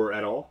 Or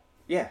at all?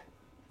 Yeah,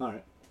 All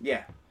right.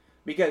 yeah,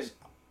 because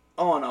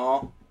all in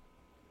all,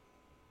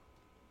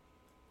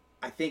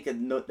 I think the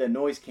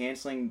noise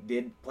canceling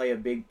did play a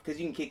big, because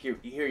you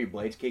hear your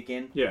blades kick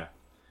in. Yeah.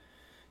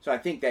 So I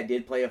think that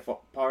did play a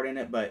part in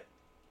it, but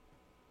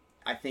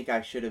I think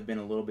I should have been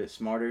a little bit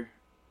smarter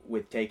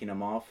with taking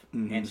them off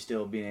and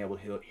still being able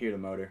to hear the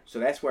motor. So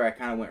that's where I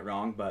kind of went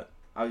wrong, but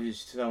I was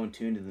just so in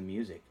tune to the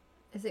music.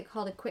 Is it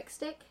called a quick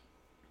stick?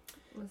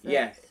 Was that-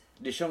 Yeah,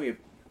 just show me.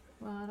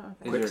 Well, I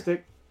don't know. Quick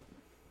stick?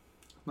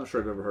 I'm not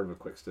sure I've ever heard of a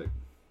quick stick.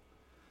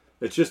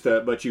 It's just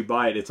but you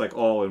buy it, it's like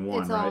all in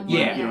one, It's all right? in one, You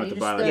yeah, don't have you to just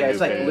buy throw like Yeah, a it's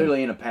like big-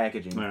 literally in a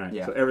packaging. All right.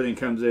 Yeah. So everything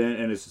comes in,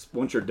 and it's just,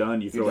 once you're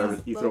done, you throw done.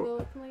 everything. You Logo throw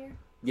look familiar?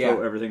 Yeah.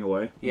 everything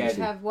away. Yeah, You I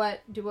do. have what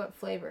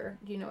flavor?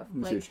 Do you know what Let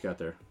me see what you got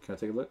there. Can I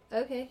take a look?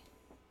 Okay.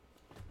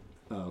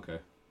 Oh, okay.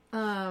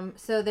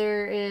 So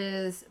there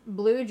is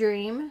Blue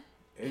Dream,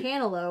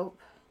 Cantaloupe,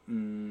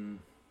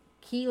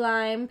 Key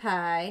Lime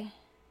Pie,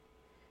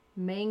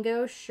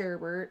 Mango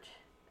Sherbet,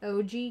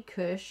 OG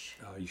Kush.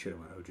 Oh, you should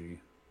have went OG.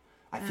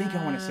 I think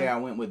I want to say I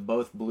went with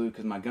both blue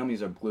because my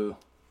gummies are blue.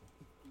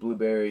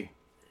 Blueberry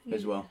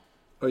as well.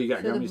 Oh, you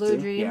got So the gummies Blue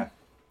too? Dream. Yeah.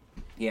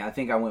 Yeah, I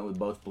think I went with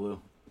both blue.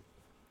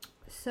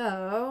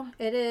 So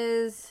it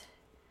is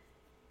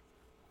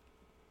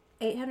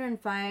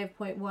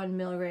 805.1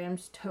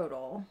 milligrams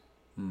total.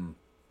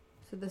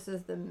 So this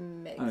is the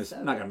mix. I'm just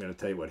of not it. going to be able to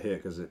tell you what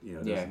hit because it Yeah.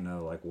 doesn't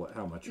know like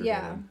how much you're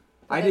Yeah. getting.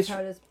 But I that's just-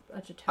 how it is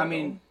much a total. I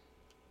mean,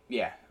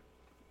 yeah.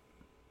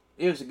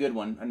 It was a good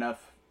one,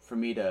 enough for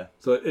me to.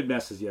 So it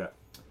messes you up.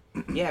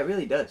 Yeah, it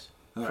really does.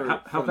 All right, For- how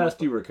for fast the most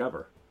do you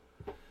recover?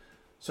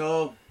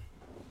 So,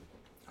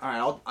 all right,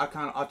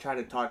 I'll try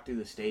to talk through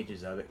the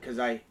stages of it because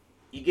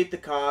you get the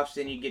coughs,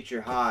 then you get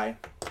your high,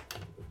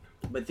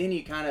 but then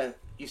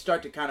you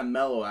start to kind of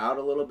mellow out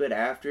a little bit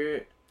after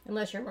it.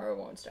 unless your mower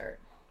won't start.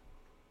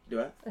 Do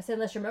I? I said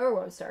unless your mower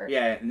won't start.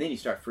 Yeah, and then you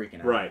start freaking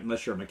out. Right,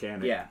 unless you're a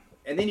mechanic. Yeah,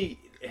 and then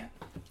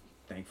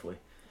thankfully,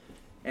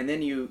 and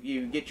then you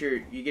get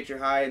your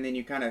high, and then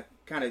you kind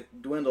of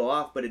dwindle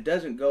off, but it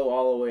doesn't go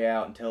all the way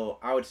out until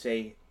I would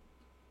say.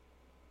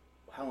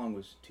 How long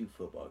was 2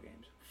 football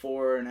games?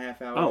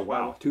 4.5 hours. Oh, wow.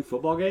 probably. 2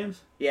 football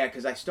games? Yeah,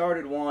 because I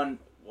started one.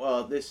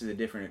 Well, this is a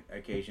different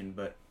occasion,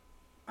 but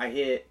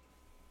I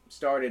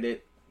started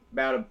it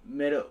about a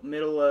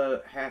middle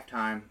of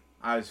halftime.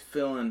 I was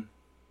feeling,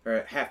 or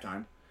at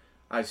halftime,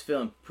 I was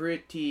feeling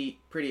pretty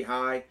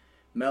high,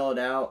 mellowed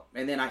out,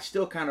 and then I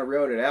still kind of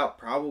rode it out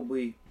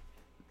probably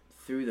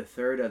through the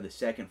third of the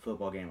second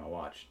football game I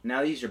watched.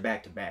 Now these are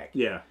back to back.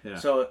 Yeah, yeah.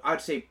 So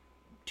I'd say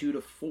 2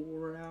 to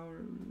 4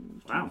 hours.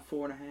 Wow.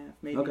 4.5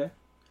 maybe. Okay.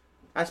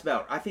 I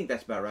think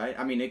that's about right.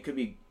 I mean, it could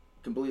be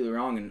completely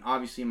wrong, and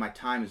obviously my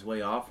time is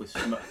way off with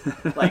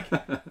like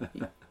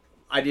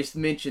I just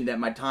mentioned that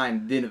my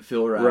time didn't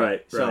feel right.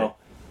 Right, So right.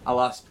 I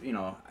lost, I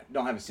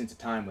don't have a sense of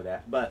time with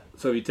that. But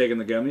So have you taken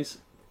the gummies?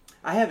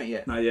 I haven't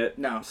yet. Not yet?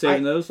 No.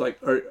 Saving those? Like,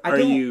 are I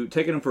don't- you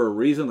taking them for a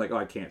reason? Like, oh,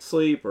 I can't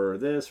sleep, or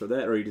this, or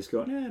that? Or are you just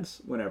going,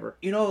 it's whatever?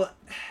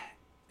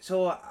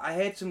 So I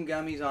had some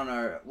gummies on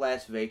our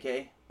last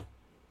vacay,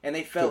 and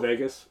they To felt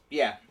Vegas?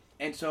 yeah,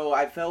 and so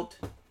I felt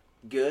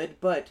good,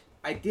 but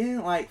I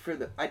didn't like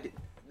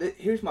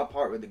here's my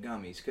part with the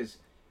gummies, because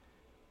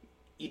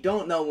you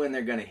don't know when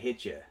they're gonna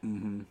hit you,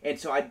 and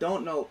so I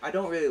don't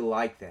really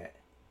like that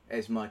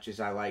as much as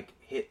I like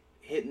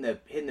hitting the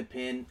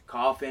pin,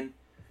 coughing,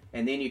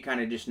 and then you kind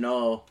of just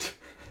know,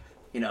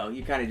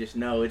 you kind of just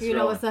know it's You know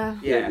rolling. what's up.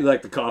 Yeah, You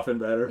like the coffin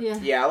better? Yeah.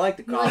 yeah, I like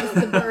the You like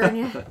coughing, the burn,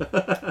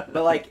 yeah.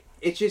 but like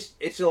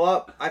it's a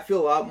lot. I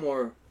feel a lot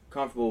more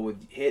comfortable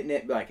with hitting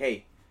it. Like,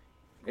 hey,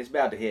 it's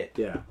about to hit.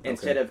 Yeah.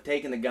 Instead of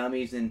taking the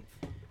gummies and,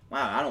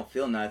 wow, I don't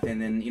feel nothing.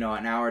 Then,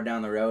 an hour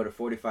down the road or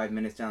 45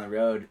 minutes down the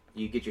road,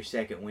 you get your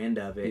second wind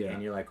of it, Yeah.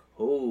 and you're like,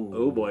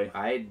 oh boy.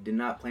 I did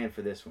not plan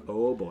for this one.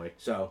 Oh, boy.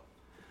 So,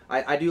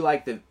 I do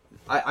like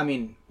I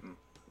mean,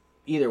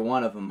 either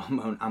one of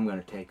them, I'm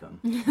going to take them.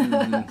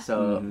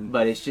 So,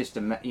 but it's just,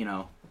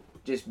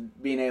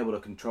 just being able to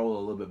control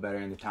a little bit better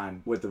in the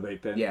time. With the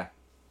vape pen? Yeah.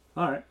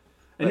 All right.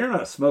 And you're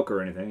not a smoker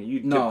or anything.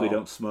 You No. typically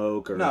don't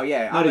smoke or No,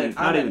 yeah. not I'm even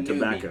a newbie.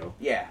 tobacco.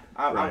 Yeah.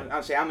 Right.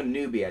 I'll say I'm a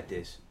newbie at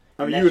this.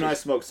 I mean, that's you and I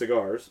just- smoke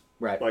cigars.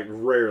 Right. Like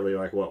rarely,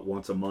 like what,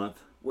 once a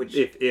month? Which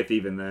If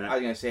even that. I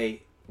was going to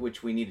say,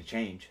 which we need to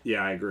change.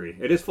 Yeah, I agree.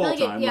 It is fall Like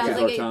it- time, yeah, which is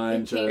like our it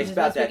time. So changes It's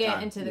about as we that get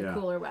time. into the Yeah.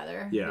 cooler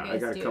weather. yeah, You I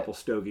guys got a do couple it.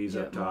 stogies do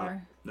up it top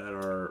more. that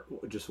are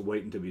just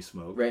waiting to be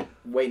smoked. Right,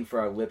 waiting for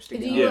our lips to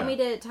Do go. you Yeah. want me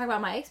to talk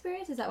about my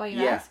experience? Is that why you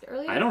Yeah. asked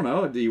earlier? I don't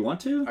know. Do you want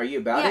to? Are you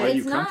about Yeah, Are it?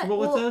 you it's not. comfortable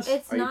with Well, this?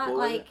 it's Are you not cool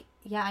with like. it?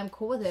 Yeah, I'm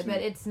cool with it, but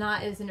it's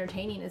not as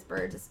entertaining as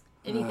birds.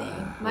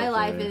 Anything. My Okay.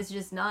 life is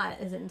just not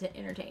as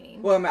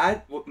entertaining. Well,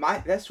 I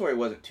mean, that story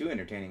wasn't too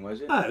entertaining, was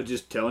it? I was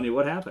just telling you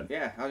what happened.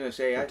 Yeah, I was gonna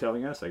say. Or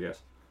telling us, I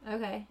guess.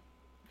 Okay.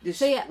 Just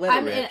So yeah, let it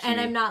I'm rip, and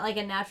see. I'm not like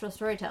a natural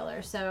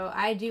storyteller, so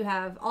I do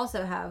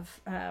also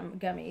have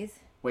gummies.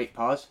 Wait,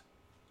 pause.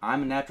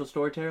 I'm a natural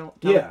storyteller.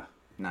 Yeah.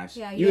 Nice.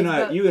 Yeah, You and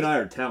guys I, both- you and I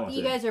are talented.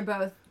 You guys are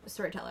both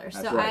storytellers,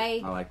 That's so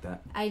right. I like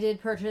that. I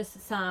did purchase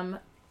some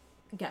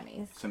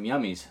gummies, Some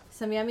yummies.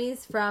 some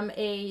yummies from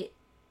a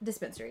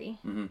dispensary.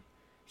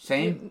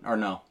 Same or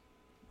no?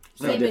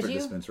 No, Same as different you?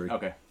 dispensary.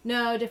 Okay.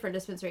 No, different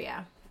dispensary.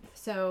 Yeah.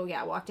 So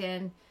yeah, walked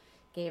in,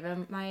 gave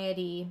him my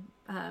ID,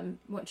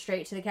 went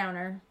straight to the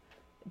counter,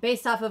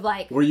 based off of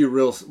like. Were you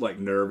real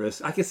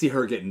nervous? I can see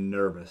her getting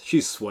nervous.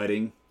 She's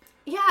sweating.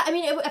 Yeah, I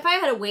mean, if I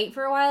had to wait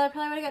for a while, I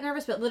probably would have got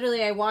nervous. But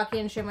literally, I walk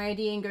in, show my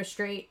ID, and go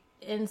straight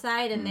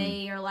inside, and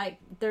they are like,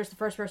 there's the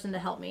first person to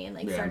help me, and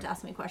like start to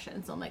ask me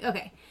questions. So I'm like,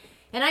 okay.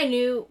 And I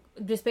knew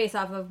just based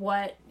off of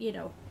what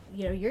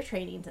your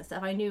trainings and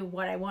stuff, I knew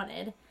what I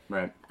wanted.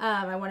 Right.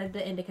 I wanted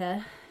the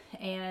indica,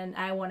 and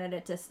I wanted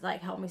it to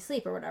like help me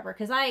sleep or whatever,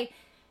 because I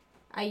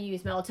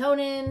use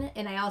melatonin,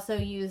 and I also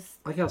use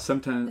Like how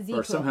sometimes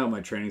or ZzzQuil. somehow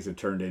my trainings have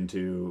turned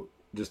into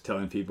just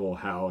telling people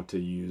how to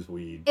use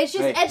weed. It's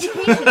just Hey.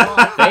 educational.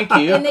 Thank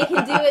you. And they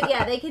can do it.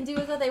 Yeah, they can do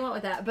what they want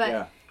with that. But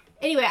Yeah.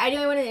 anyway, I knew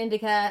I wanted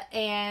indica,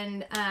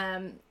 and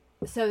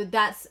so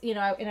that's and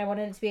I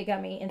wanted it to be a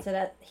gummy, and so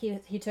that he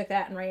took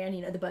that and ran.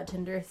 The bud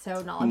tender,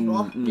 so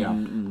knowledgeable. Yeah.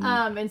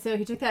 And so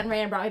he took that and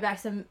ran and brought me back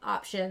some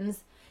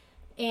options,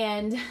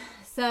 and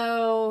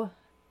so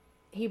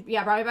he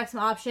brought me back some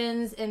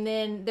options, and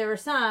then there were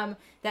some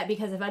that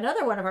because of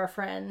another one of our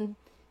friend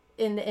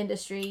in the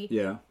industry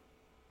Yeah.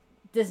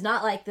 does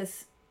not like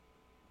this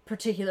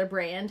particular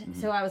brand.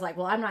 So I was like,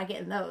 well, I'm not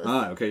getting those.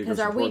 Okay. Because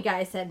our weed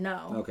guy said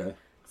no. Okay.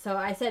 So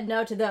I said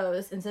no to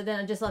those, and so then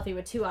it just left me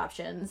with 2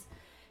 options.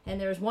 And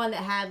there was one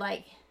that had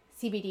like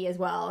CBD as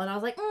well, and I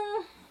was like,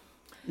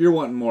 You're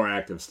wanting more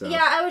active stuff.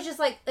 yeah. I was just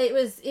like, it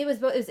was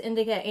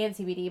indica and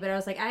CBD, but I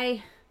was like,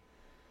 I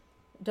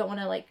don't want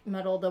to like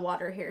muddle the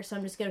water here, so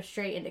I'm just going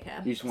straight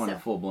indica. You just want So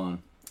it full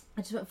blown.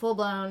 I just went full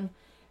blown,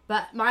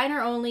 but mine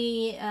are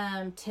only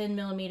 10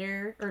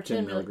 millimeter or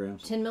 10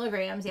 milligrams. 10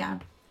 milligrams, yeah.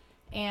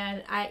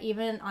 And I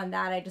even on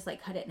that I just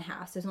like cut it in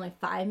half, so it's only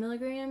 5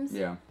 milligrams.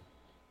 Yeah.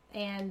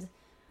 And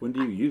When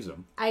do you use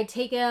them? I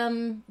take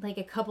them like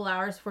a couple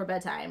hours before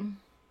bedtime.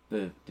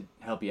 To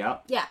help you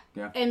out. Yeah.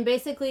 Yeah. And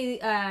basically,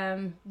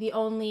 the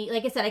only,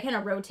 like I said, I kind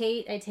of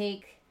rotate.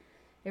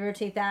 I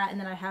rotate that, and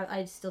then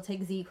I still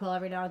take ZzzQuil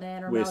every now and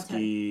then, or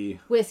melatonin.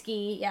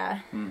 Whiskey, yeah.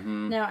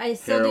 Mm-hmm. No, I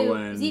still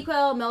Heroin, do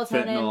ZzzQuil,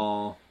 melatonin.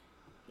 Fentanyl,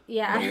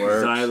 Yeah. The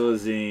works.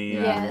 xylazine.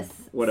 Yes.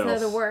 What so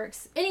else? the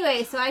works.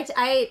 Anyway, so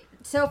I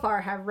so far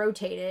have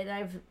rotated.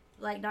 I've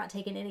like not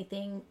taken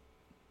anything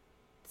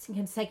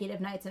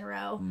consecutive nights in a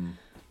row.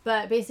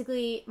 But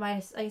basically,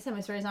 like I said,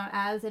 my story's not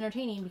as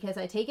entertaining because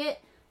I take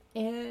it,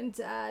 and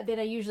then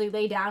I usually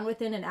lay down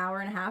within an hour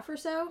and a half or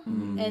so.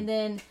 And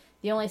then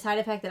the only side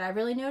effect that I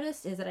really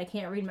noticed is that I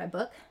can't read my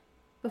book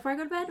before I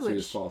go to bed, So you which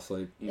just fall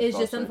asleep. is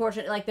just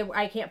unfortunate. Like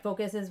I can't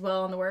focus as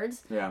well on the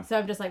words. Yeah. So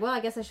I'm just like, well, I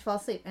guess I should fall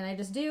asleep, and I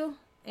just do.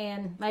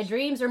 And my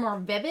dreams are more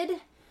vivid,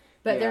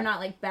 but they're not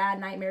like bad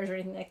nightmares or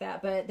anything like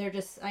that. But they're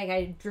just like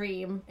I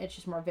dream. It's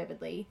just more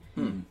vividly.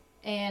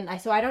 And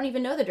so I don't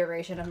even know the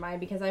duration of mine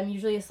because I'm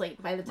usually asleep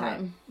by the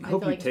time. I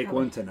hope feel you like it's take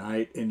probably- one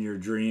tonight and your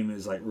dream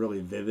is like really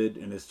vivid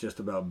and it's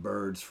just about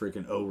birds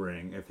freaking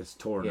O-ring if it's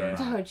torn or Yeah.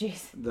 not. Oh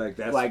jeez. Like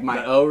that's Like my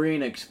that-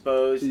 O-ring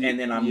exposed, and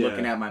then I'm Yeah.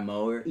 looking at my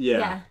mower.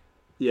 Yeah.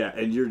 Yeah,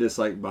 and you're just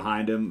like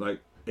behind him, like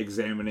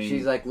examining.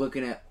 She's like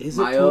looking at is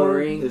my it torn?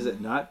 O-ring, Is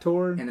it not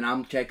torn? and then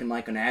I'm checking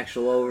like an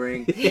actual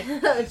O-ring. Oh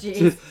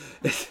jeez.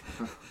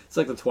 It's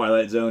like the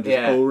Twilight Zone, just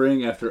Yeah.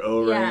 O-ring after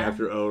O-ring Yeah.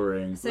 after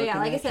O-ring. So yeah,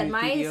 like I said,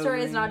 my you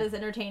story is O-ring. not as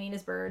entertaining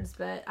as birds,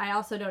 but I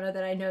also don't know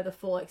that I know the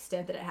full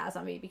extent that it has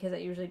on me because I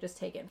usually just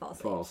take it and fall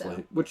asleep. Fall so.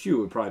 asleep. Which you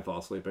would probably fall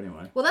asleep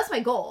anyway. Well, that's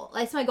my goal.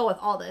 That's my goal with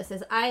all this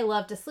is I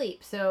love to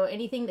sleep. So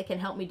anything that can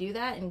help me do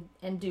that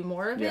and do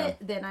more of Yeah. it,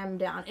 then I'm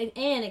down.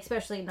 And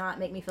especially not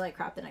make me feel like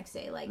crap the next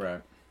day. Like,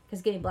 Right.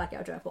 because getting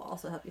blackout drunk will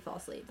also help you fall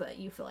asleep, but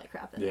you feel like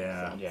crap the next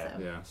Yeah, day. yeah,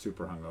 So, Yeah,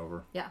 super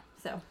hungover. yeah.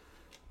 So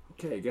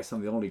Okay, I guess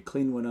I'm the only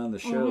clean one on the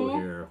show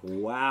here.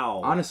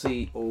 Wow.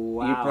 Honestly,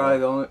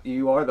 Wow.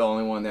 you are the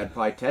only one that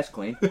probably test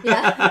clean,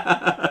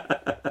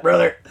 yeah.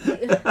 brother.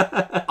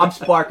 I'm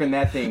sparking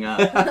that thing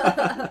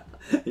up.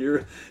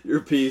 your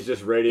pee's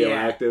just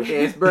radioactive. Yeah,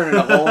 it's burning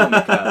a hole in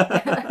the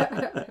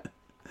cup.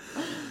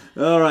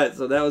 All right,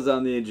 so that was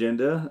on the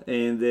agenda.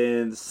 And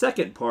then the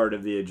second part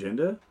of the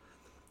agenda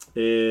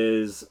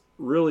is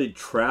really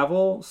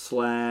travel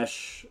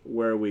 /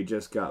 where we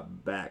just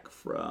got back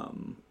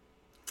from.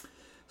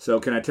 So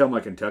can I tell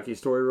my Kentucky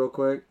story real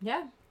quick?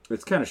 Yeah.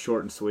 It's kind of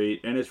short and sweet.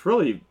 And it's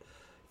really,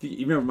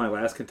 you remember my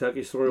last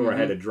Kentucky story where I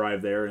had to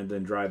drive there and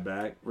then drive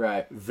back?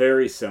 Right.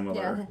 Very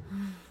similar. Yeah.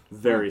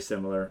 Very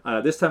similar.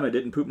 This time I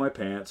didn't poop my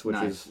pants, which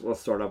Nice. is, let's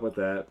start up with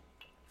that.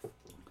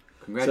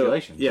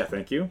 Congratulations. So, yeah,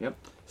 thank you. Yep.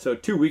 So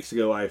 2 weeks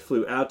ago, I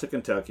flew out to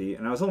Kentucky,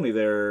 and I was only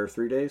there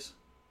 3 days.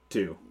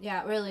 2.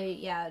 Yeah. Really.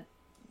 Yeah.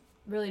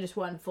 Really, just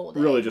one full day.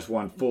 Really just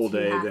one full Two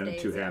day, half then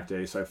days, 2 yeah. half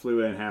days. So I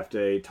flew in half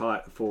day,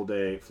 taught full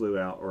day, flew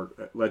out, or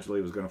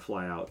allegedly was going to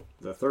fly out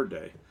the 3rd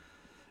day.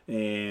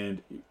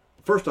 And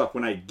first off,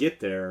 when I get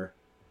there,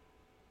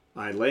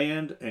 I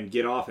land and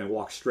get off and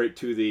walk straight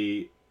to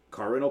the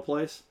car rental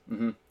place.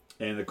 Mm-hmm.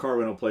 And the car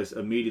rental place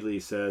immediately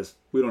says,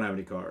 "We don't have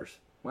any cars."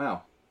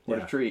 Wow. What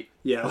Yeah. a treat.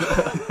 Yeah.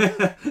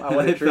 Wow,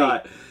 what a I treat.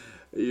 thought,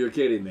 you're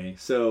kidding me.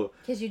 So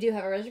Because you do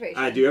have a reservation.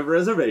 I do have a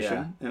reservation,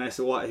 Yeah. and I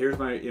said, "Well, here's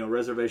my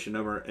reservation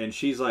number." And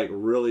she's like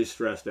really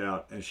stressed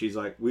out, and she's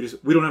like, "We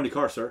don't have any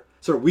cars, sir.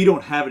 Sir, we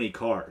don't have any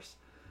cars."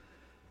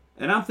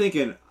 And I'm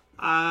thinking,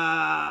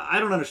 I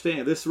don't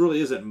understand. This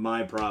really isn't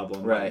my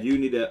problem. Right.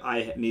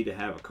 I need to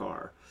have a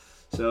car.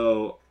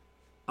 So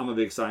I'm a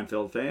big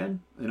Seinfeld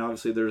fan, and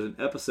obviously there's an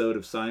episode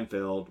of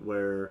Seinfeld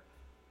where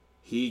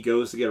he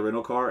goes to get a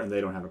rental car and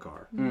they don't have a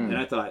car. Mm. And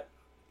I thought,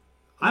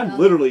 I'm No.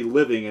 literally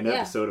living an Yeah,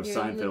 episode of you're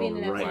living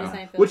Seinfeld an right episode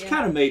now, of Seinfeld, which yeah.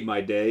 kind of made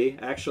my day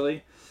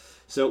actually.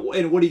 So,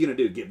 and what are you gonna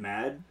do? Get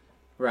mad?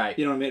 Right.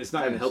 You know what I mean? It's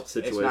not gonna help the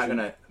situation. It's not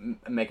gonna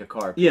make a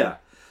car. Yeah.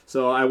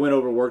 So I went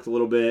over, worked a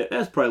little bit.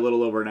 That's probably a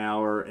little over an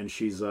hour, and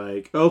she's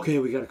like, "Okay,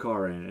 we got a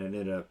car in," and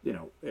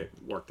it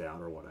worked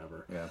out or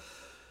whatever. Yeah.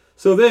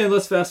 So then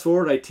let's fast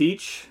forward. I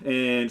teach,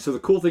 and so the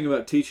cool thing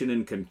about teaching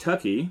in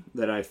Kentucky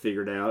that I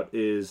figured out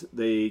is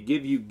they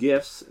give you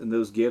gifts, and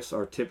those gifts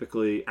are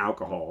typically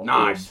alcohol,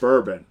 Nice. or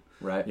bourbon.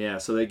 Right. Yeah.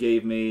 So they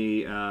gave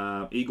me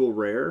Eagle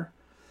Rare,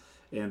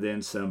 and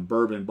then some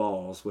bourbon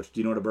balls. Which, do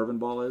you know what a bourbon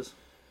ball is?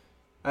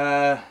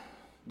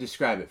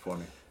 Describe it for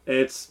me.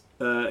 It's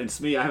and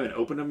Smee, I haven't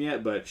opened them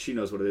yet, but she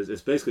knows what it is.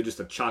 It's basically just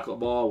a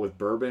chocolate ball with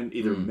bourbon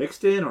either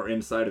mixed in or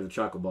inside of the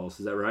chocolate balls.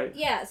 Is that right?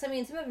 Yeah, so I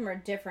mean, some of them are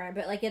different,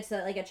 but like it's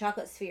like a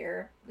chocolate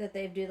sphere that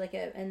they do like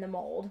in the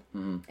mold,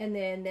 and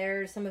then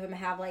there's some of them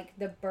have like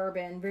the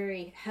bourbon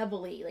very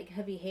heavily, like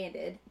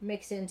heavy-handed,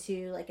 mixed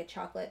into like a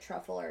chocolate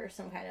truffle or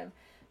some kind of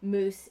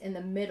mousse in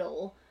the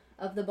middle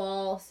of the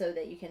ball, so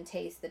that you can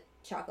taste the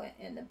chocolate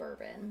and the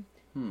bourbon.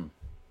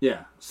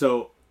 Yeah.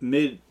 So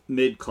mid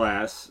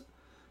class,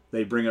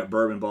 they bring up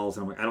bourbon balls,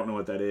 and I'm like, I don't know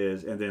what that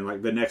is. And then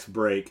like the next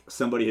break,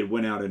 somebody had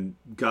went out and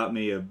got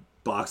me a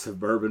box of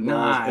bourbon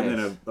balls and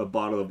then a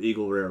bottle of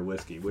Eagle Rare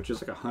whiskey, which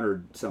is like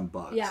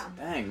 $100 Yeah,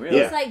 Dang, really?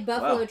 Yeah. it's like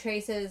Buffalo Wow.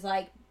 Trace's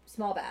like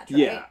small batch, right?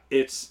 Yeah,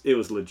 it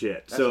was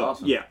legit. That's so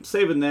awesome. yeah,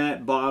 saving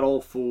that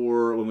bottle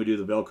for when we do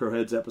the Velcro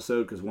Heads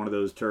episode, because one of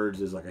those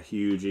turds is like a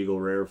huge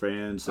Eagle Rare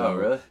fan. So Oh,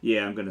 really?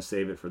 Yeah, I'm gonna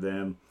save it for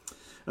them.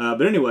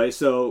 But anyway,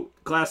 so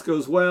class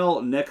goes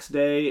well. Next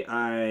day,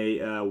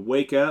 I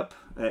wake up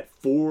at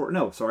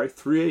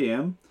 3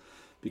 a.m.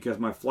 because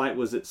my flight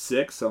was at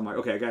 6. So I'm like,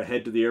 okay, I got to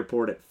head to the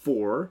airport at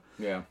 4.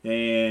 Yeah.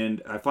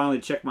 And I finally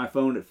checked my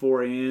phone at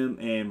 4 a.m.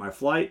 and my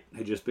flight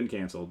had just been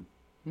canceled.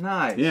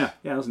 Nice. Yeah,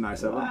 it was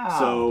nice of them. Wow.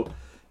 So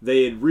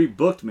they had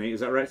rebooked me.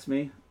 Is that right,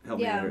 Smee? Help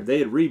me Yeah. out here. They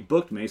had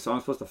rebooked me, so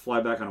I'm supposed to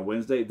fly back on a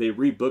Wednesday. They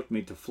rebooked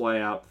me to fly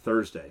out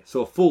Thursday.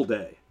 So a full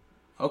day.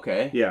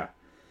 Okay. Yeah.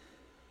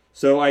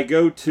 So I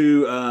go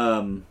to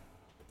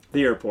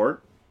the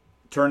airport,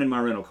 turn in my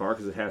rental car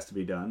because it has to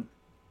be done.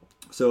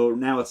 So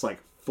now it's like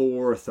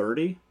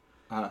 4:30,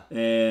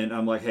 and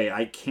I'm like, hey,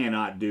 I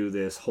cannot do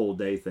this whole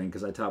day thing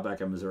because I taught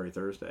back in Missouri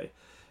Thursday.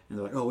 And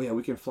they're like, oh, yeah,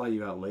 we can fly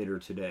you out later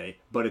today,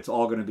 but it's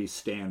all going to be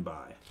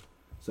standby.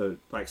 So,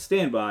 like,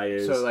 standby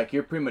is... So, like,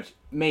 you're pretty much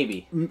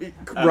maybe.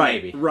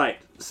 Right, maybe. right.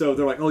 So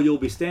they're like, oh, you'll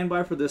be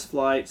standby for this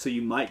flight, so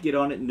you might get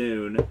on at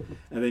noon,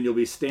 and then you'll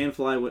be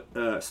standby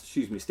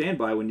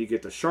when you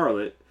get to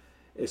Charlotte,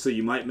 so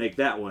you might make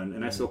that one.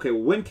 And I said, okay,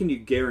 well, when can you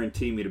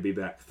guarantee me to be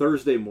back?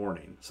 Thursday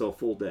morning, so a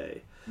full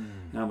day.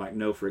 And I'm like,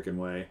 no freaking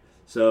way.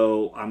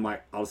 So I'm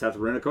like, I'll just have to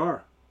rent a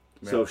car.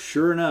 Right. So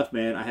sure enough,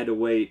 man, I had to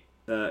wait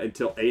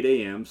until 8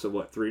 a.m., so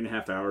what,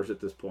 3.5 hours at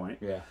this point.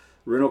 Yeah.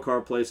 Rental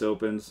car place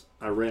opens.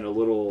 I rent a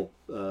little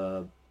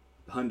Hyundai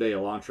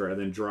Elantra and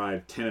then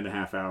drive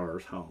 10.5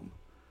 hours home.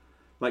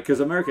 Like, because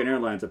American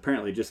Airlines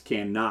apparently just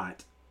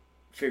cannot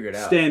Figure it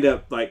out. stand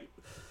up. Like,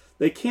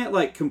 they can't,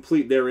 like,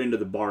 complete their end of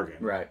the bargain.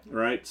 Right.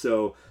 Right?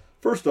 So,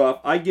 first off,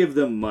 I give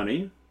them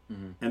money,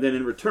 and then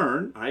in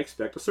return, I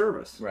expect a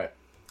service. Right.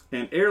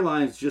 And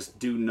airlines just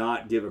do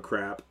not give a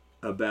crap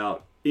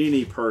about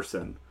any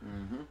person.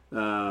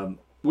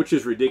 Which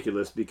is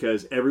ridiculous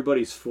because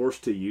everybody's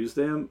forced to use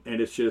them, and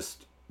it's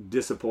just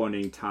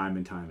disappointing time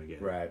and time again.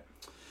 Right.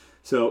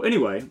 So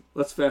anyway,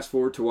 let's fast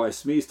forward to why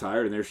Smee's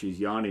tired, and there she's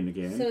yawning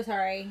again. So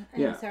sorry.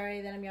 Yeah. I'm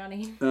sorry that I'm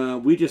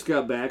yawning. We just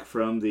got back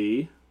from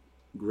the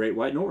Great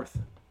White North.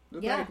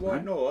 Yeah.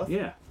 Great North.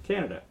 Yeah,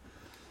 Canada.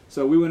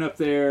 So we went up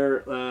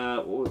there,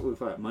 what was we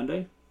fly,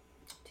 Monday?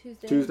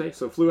 Tuesday.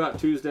 So flew out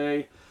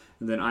Tuesday,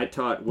 and then I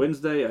taught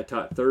Wednesday, I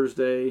taught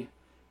Thursday.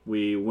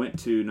 We went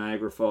to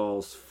Niagara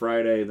Falls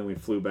Friday, then we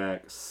flew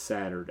back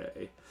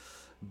Saturday.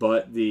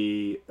 But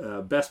the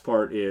best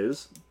part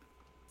is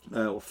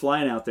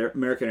flying out there,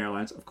 American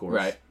Airlines, of course.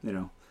 Right. You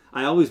know,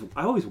 I always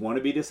want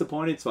to be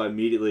disappointed, so I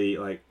immediately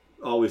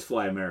always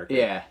fly American.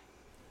 Yeah.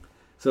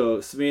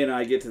 So Smee and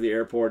I get to the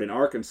airport in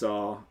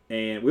Arkansas,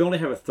 and we only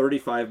have a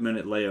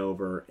 35-minute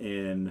layover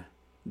in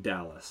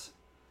Dallas.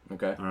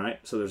 Okay. All right,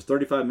 so there's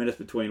 35 minutes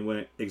between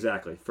when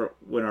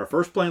our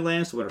first plane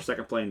lands to when our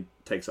second plane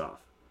takes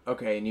off.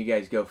 Okay, and you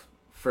guys go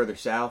further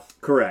south?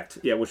 Correct.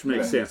 Yeah, which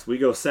makes Okay. sense. We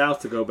go south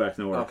to go back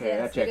north. Okay,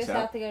 that so checks go out.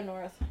 south to go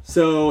north.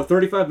 So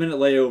 35-minute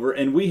layover,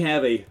 and we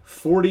have a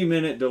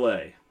 40-minute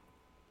delay.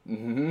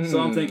 So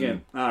I'm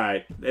thinking, all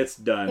right, it's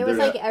done. It was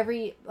They're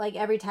like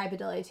every type of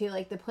delay too.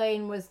 Like the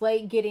plane was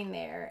late getting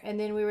there, and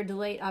then we were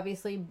delayed,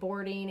 obviously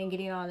boarding and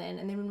getting on in.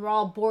 And then when we're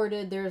all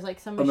boarded, there's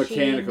like some a machine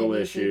mechanical that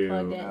needs to be issue.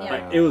 plugged in. Yeah.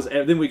 Like, it was.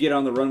 Then we get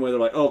on the runway. They're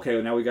like, okay,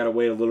 well, now we got to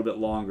wait a little bit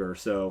longer.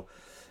 So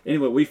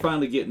anyway, we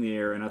finally get in the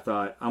air, and I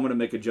thought, I'm going to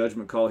make a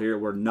judgment call here.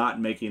 We're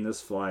not making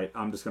this flight.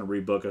 I'm just going to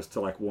rebook us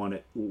to like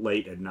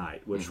late at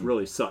night, which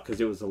really sucked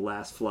because it was the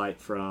last flight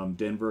from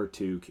Denver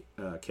to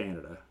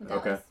Canada.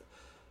 Dallas. Okay.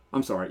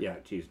 I'm sorry, yeah,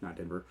 geez, not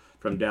Denver.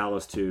 From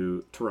Dallas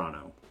to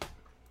Toronto.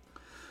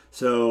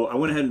 So I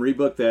went ahead and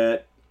rebooked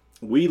that.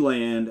 We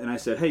land, and I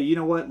said, hey, you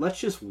know what? Let's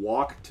just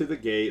walk to the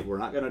gate. We're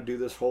not going to do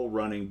this whole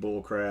running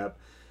bull crap.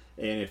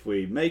 And if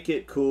we make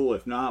it, cool.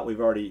 If not,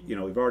 we've already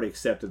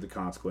accepted the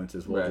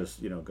consequences. We'll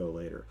just, go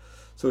later.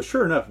 So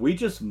sure enough, we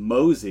just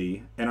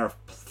mosey, and our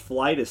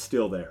flight is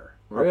still there.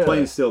 Our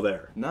plane's still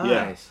there. Nice.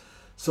 Yeah.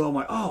 So I'm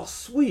like, oh,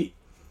 sweet.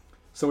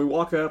 So we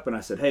walk up, and I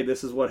said, hey,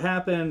 this is what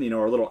happened.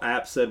 Our little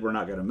app said we're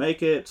not going to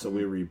make it, so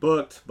we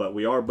rebooked, but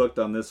we are booked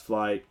on this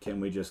flight. Can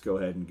we just go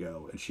ahead and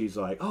go? And she's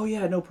like, oh,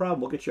 yeah, no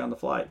problem. We'll get you on the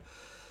flight.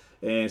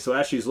 And so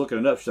as she's looking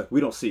it up, she's like,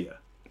 we don't see you.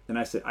 And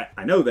I said,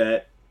 I know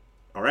that.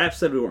 Our app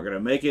said we weren't going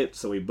to make it,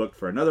 so we booked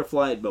for another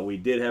flight, but we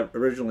did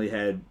originally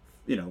had,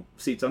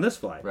 seats on this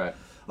flight. Right.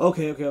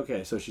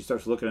 Okay. So she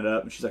starts looking it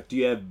up, and she's like, do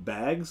you have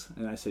bags?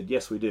 And I said,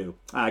 yes, we do.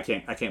 I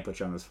can't put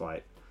you on this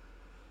flight.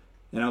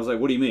 And I was like,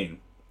 what do you mean?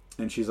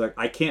 And she's like,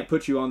 I can't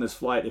put you on this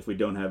flight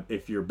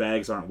if your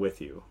bags aren't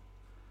with you.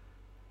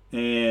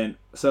 And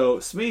so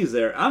Smee's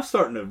there. I'm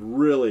starting to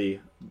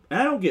really,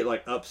 I don't get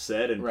like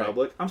upset in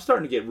public. I'm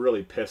starting to get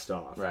really pissed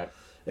off. Right.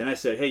 And I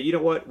said, hey, you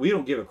know what? We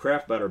don't give a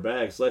crap about our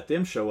bags. Let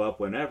them show up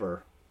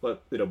whenever.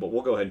 But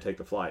we'll go ahead and take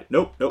the flight.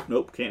 Nope.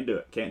 Can't do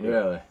it.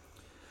 Really?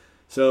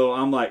 So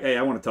I'm like, hey,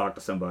 I want to talk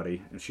to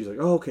somebody. And she's like,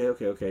 oh,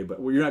 okay. But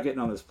you're not getting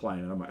on this plane.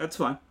 And I'm like, that's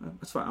fine.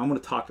 I'm going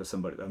to talk to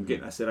somebody.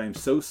 I said, I'm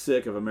so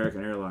sick of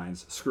American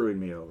Airlines screwing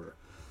me over.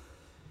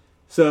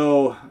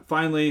 So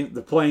finally,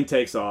 the plane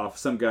takes off.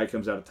 Some guy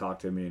comes out to talk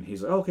to me. And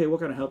he's like, okay, what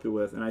can I help you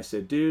with? And I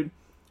said, dude,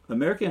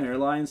 American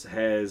Airlines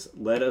has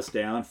let us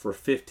down for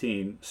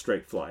 15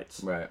 straight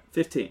flights. Right.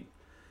 15.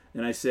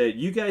 And I said,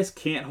 you guys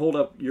can't hold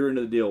up your end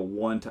of the deal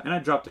one time. And I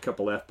dropped a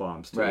couple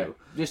F-bombs, too. Right.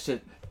 Just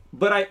to...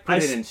 But I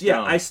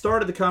stone.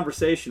 started the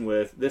conversation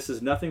with, this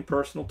is nothing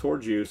personal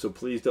towards you, so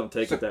please don't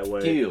take it that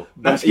way. You.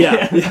 But,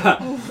 yeah.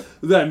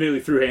 Then I immediately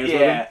threw hands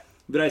with him.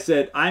 But I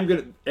said,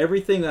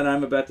 everything that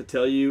I'm about to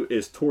tell you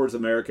is towards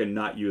America,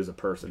 not you as a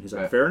person. He's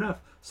like, fair enough.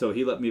 So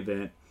he let me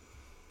vent.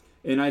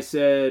 And I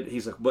said,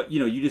 he's like, but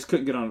you just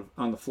couldn't get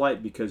on the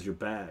flight because your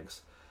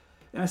bags.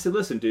 And I said,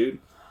 listen, dude,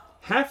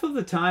 half of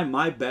the time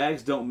my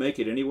bags don't make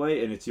it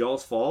anyway, and it's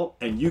y'all's fault,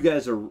 and you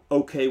guys are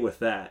okay with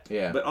that.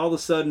 Yeah. But all of a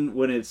sudden,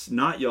 when it's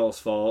not y'all's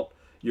fault,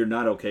 you're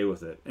not okay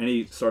with it. And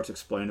he starts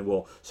explaining,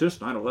 well, since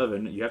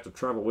 9/11, you have to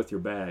travel with your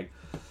bag.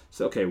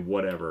 So, okay,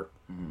 whatever.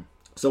 Mm-hmm.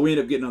 So we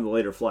ended up getting on the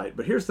later flight.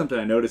 But here's something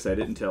I noticed I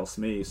didn't tell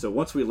Smee. So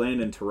once we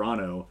landed in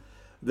Toronto,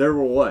 there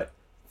were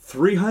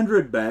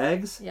 300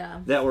 bags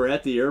that were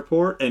at the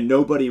airport and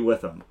nobody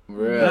with them.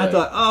 Really? And I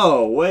thought,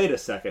 oh, wait a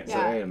second.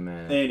 Yeah. Wait a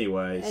minute.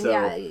 Anyway,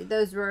 and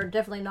those were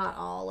definitely not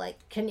all like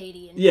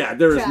Canadian. Yeah,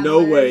 there was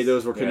no way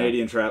those were Yeah.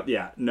 Canadian travel.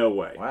 Yeah, no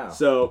way. Wow.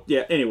 So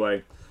yeah,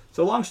 anyway,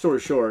 so long story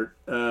short,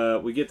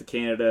 we get to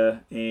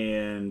Canada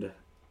and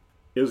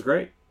it was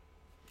great.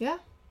 Yeah.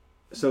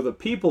 So the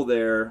people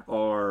there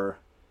are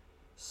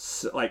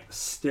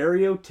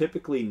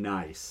stereotypically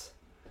nice.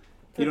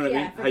 You know what I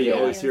mean? How you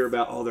always hear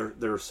about, oh,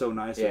 they're so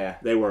nice. Yeah.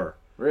 They were.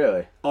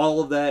 Really?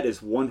 All of that is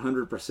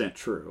 100%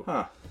 true.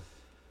 Huh.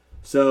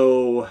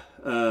 So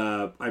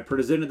I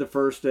presented the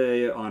first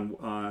day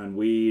on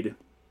weed,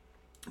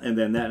 and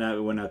then that night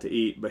we went out to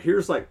eat. But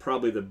here's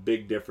probably the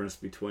big difference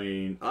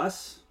between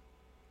us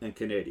and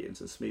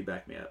Canadians, and Smee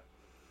back me up.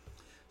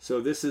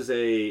 So this is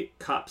a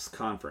cops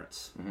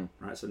conference,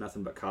 right? So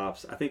nothing but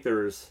cops. I think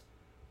there's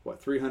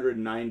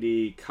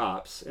 390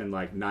 cops and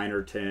 9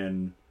 or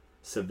 10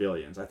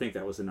 civilians. I think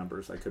that was the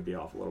numbers. I could be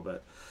off a little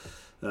bit.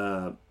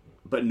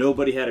 But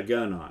nobody had a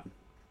gun on.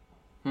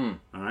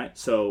 All right.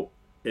 So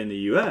in the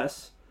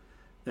U.S.,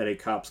 at a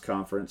cops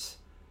conference,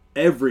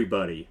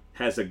 everybody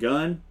has a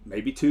gun,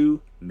 maybe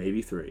 2,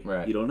 maybe 3.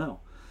 Right. You don't know.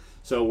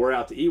 So we're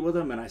out to eat with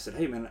them, and I said,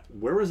 hey, man,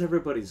 where was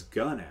everybody's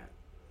gun at?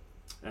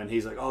 And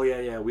he's like, oh,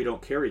 yeah, we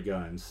don't carry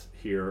guns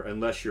here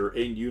unless you're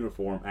in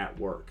uniform at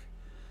work.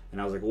 And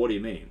I was like, what do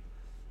you mean?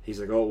 He's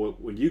like, oh, well,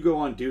 when you go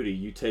on duty,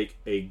 you take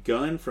a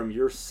gun from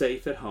your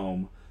safe at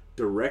home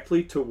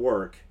directly to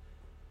work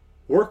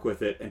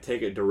with it, and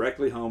take it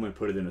directly home and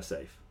put it in a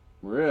safe.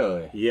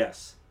 Really?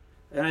 Yes.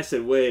 And I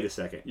said, wait a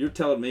second. You're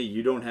telling me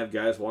you don't have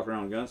guys walking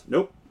around with guns?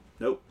 Nope.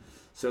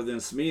 So then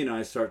Smee and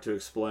I start to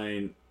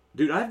explain,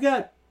 dude, I've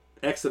got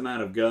X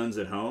amount of guns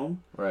at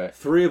home. Right.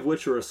 3 of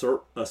which are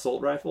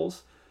assault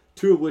rifles.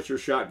 2 of which are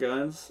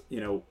shotguns,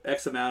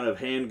 X amount of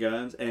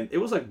handguns, and it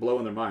was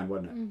blowing their mind,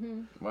 wasn't it?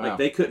 Mm-hmm. Wow.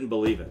 They couldn't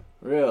believe it.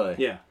 Really?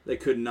 Yeah, they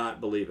could not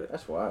believe it.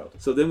 That's wild.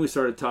 So then we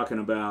started talking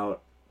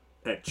about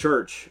at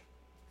church.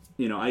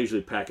 I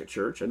usually pack at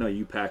church. I know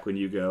you pack when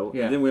you go.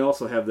 Yeah. And then we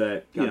also have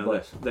that, God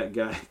bless. that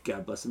guy,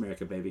 God bless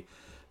America, baby.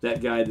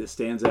 That guy that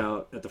stands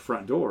out at the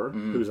front door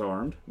who's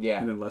armed. Yeah.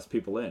 And then lets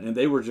people in. And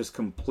they were just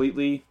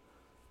completely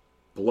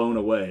blown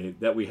away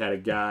that we had a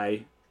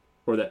guy,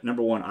 or that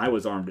number 1, I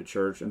was armed at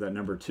church, and that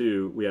number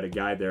 2, we had a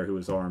guy there who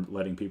was armed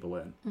letting people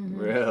in. Mm-hmm.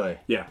 Really?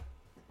 Yeah.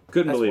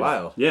 Couldn't believe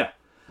wild. it. Yeah.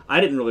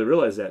 I didn't really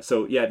realize that.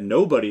 So, yeah,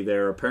 nobody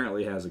there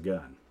apparently has a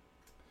gun.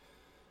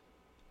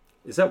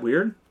 Is that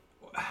weird?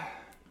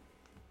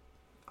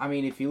 I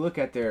mean, if you look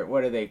at their,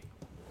 what do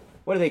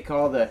they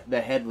call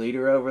the head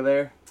leader over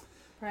there?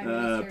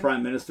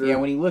 Prime Minister. Yeah,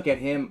 when you look at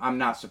him, I'm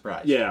not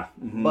surprised. Yeah.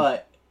 Mhm.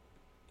 But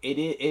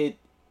it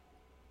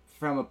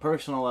from a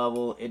personal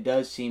level, it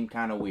does seem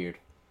kind of weird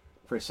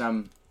for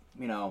some,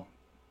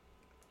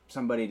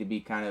 somebody to be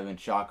kind of in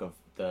shock of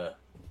the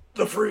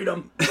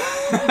freedom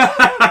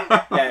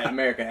that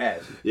America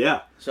has.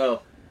 Yeah.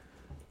 So,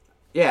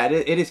 yeah,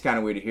 it is kind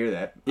of weird to hear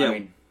that. Yeah. I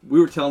mean, we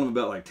were telling them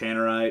about like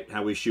tannerite,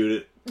 how we shoot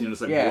it.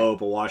 Just like blow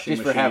up a washing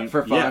Just machine.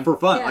 for fun. Yeah, for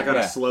fun. Yeah. Like on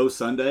a slow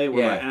Sunday,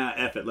 we're Yeah. like,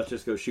 F it, let's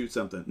just go shoot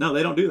something. No,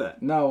 they don't do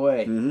that. no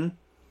way.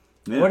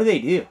 Mm-hmm. Yeah. What do they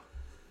do?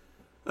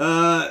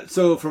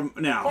 So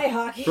Play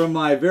hockey. from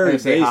my very I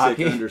say basic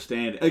hockey.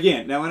 understanding,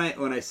 again, now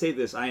when I say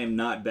this, I am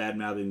not bad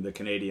mouthing the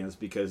Canadians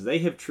because they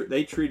have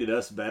they treated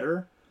us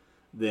better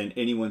than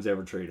anyone's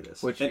ever treated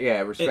us. Which, and,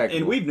 respectable.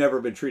 and we've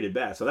never been treated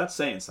bad, so that's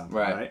saying something,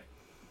 Right. right?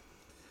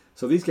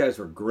 So these guys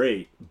were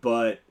great,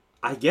 but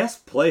I guess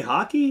play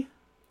hockey.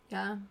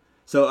 Yeah.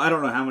 So I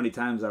don't know how many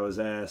times I was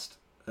asked,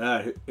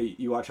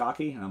 "You watch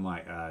hockey?" And I'm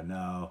like,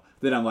 "No."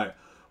 Then I'm like,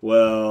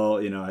 "Well,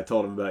 I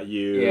told him about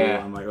you."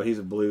 Yeah. I'm like, "Oh, he's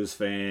a Blues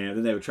fan."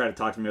 Then they would try to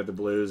talk to me about the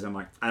Blues. And I'm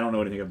like, "I don't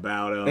know anything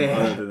about them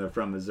other than they're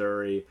from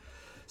Missouri."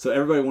 So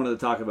everybody wanted to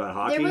talk about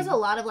hockey. There was a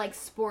lot of like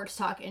sports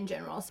talk in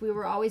general. So we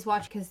were always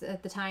watching because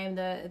at the time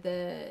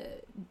the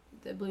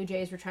Blue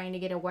Jays were trying to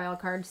get a wild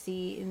card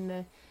seat in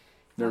the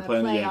They were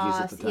playing the Yankees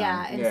at the time.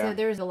 Yeah, and Yeah. so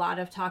there's a lot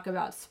of talk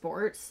about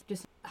sports,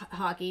 just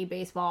hockey,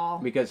 baseball.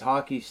 Because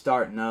hockey's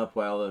starting up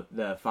while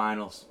the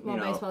finals,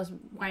 Baseball's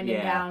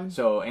winding down.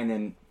 So, and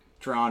then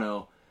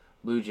Toronto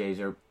Blue Jays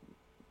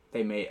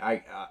they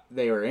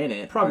were in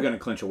it. Probably going to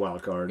clinch a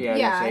wild card. Yeah,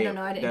 Yeah, say I don't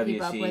know. I didn't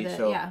keep up with it.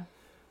 so Yeah.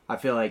 I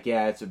feel like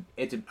it's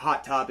a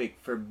hot topic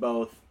for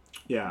both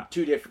Yeah.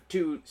 two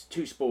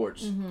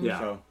sports. Mm-hmm. Yeah.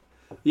 So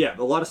Yeah,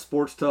 a lot of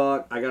sports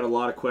talk. I got a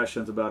lot of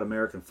questions about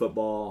American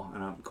football,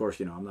 and of course,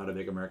 I'm not a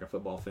big American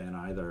football fan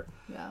either.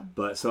 Yeah.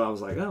 But so I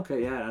was like,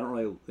 okay, yeah, I don't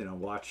really,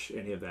 watch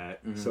any of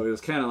that. Mm-hmm. So it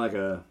was kind of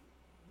like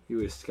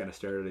we just kind of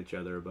stared at each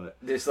other,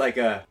 but just like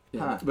a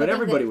but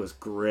everybody was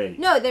great.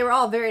 No, they were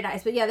all very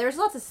nice, but yeah, there was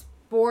lots of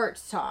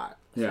sports talk.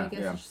 So Yeah. I guess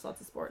Yeah. there's just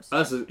lots of sports.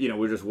 Us,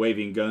 we're just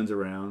waving guns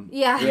around.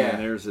 Yeah. Yeah. And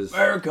there's this.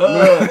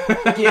 America.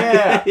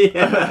 Yeah.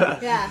 Yeah.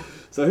 Yeah.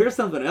 So here's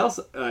something else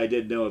I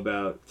did know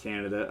about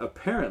Canada.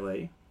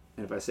 Apparently,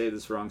 and if I say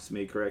this wrong,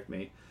 Smee, correct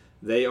me,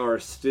 they are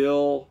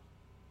still,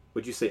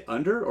 would you say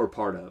under or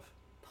part of?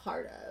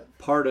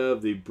 Part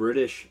of the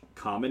British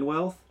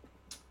Commonwealth.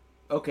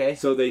 Okay.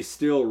 So they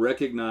still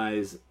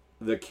recognize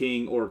the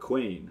king or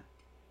queen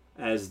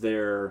as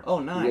their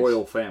nice.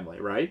 royal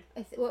family, right?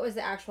 What was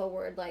the actual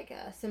word? Like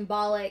a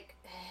symbolic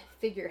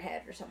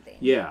figurehead or something.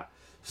 Yeah.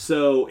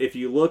 So if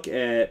you look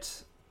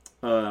at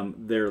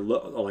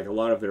like a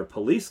lot of their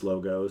police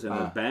logos and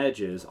their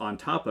badges, on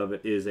top of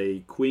it is a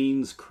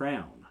queen's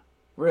crown.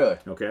 Really?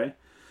 Okay.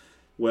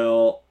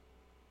 Well,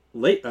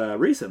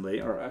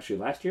 recently, or actually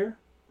last year,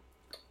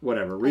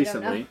 whatever.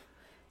 Recently,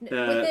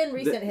 Within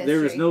recent history.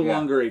 there is no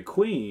longer a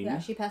queen. Yeah,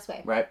 she passed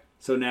away. Right.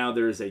 So now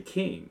there's a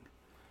king.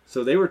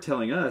 So they were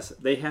telling us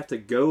they have to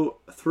go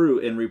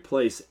through and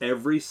replace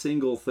every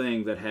single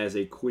thing that has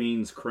a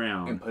queen's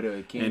crown And put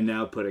a king. and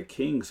now put a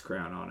king's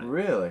crown on it.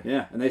 Really?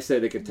 Yeah, and they say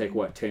they could take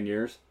 10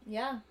 years.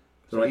 Yeah.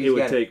 So, So like, he's it would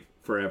gotta- take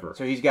forever.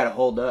 So he's got to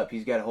hold up.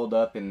 He's got to hold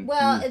up and.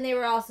 Well, and they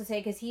were also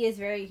saying because he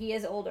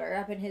is older,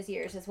 up in his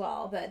years as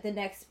well. But the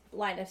next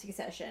line of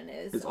succession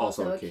is It's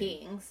also a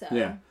king. So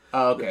Yeah.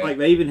 Oh, okay. Like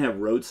they even have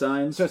road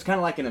signs. So it's kind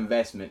of like an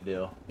investment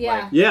deal.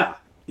 yeah. Yeah.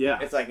 Yeah.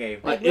 It's like a.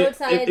 Like if,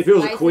 roadsides, if it was a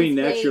license queen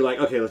next, plate. you're like,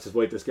 okay, let's just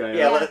wait this guy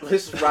Yeah, out. let's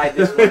just ride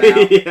this one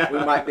out. Yeah. We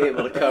might be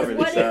able to cover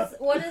What this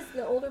up. what is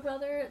the older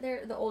brother?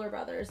 The older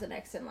brother is the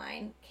next in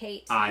line.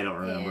 Kate. I don't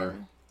remember.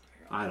 and-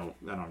 I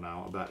don't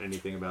know about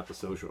anything about the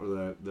social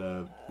or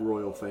the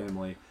royal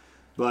family.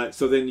 But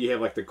so then you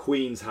have like the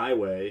Queen's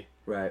Highway,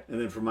 Right. and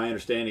then from my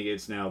understanding,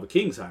 it's now the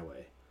King's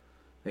Highway.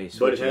 They But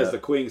switch it has up. the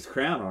Queen's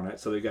crown on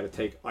it, so they got to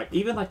take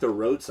even like the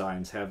road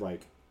signs have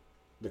like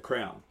the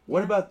crown.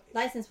 What about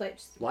License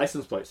plates.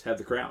 License plates have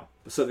the crown,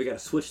 so they got to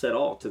switch that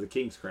all to the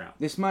King's crown.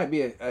 this? Might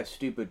be a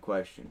stupid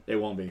question. It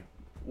won't be.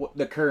 What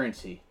the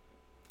currency?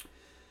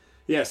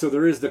 Yeah, so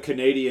there is the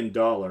Canadian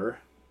dollar,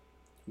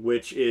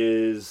 which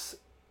is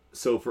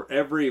so for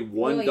every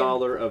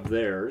 $1 of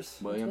theirs,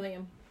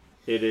 William.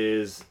 it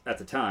is at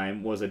the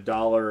time was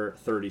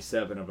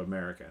 $1.37 of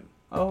American.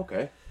 Oh,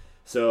 okay.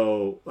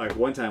 So like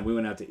one time we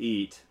went out to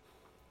eat,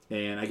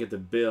 and I get the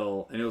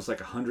bill, and it was like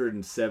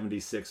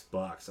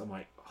 $176. I'm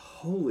like,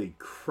 holy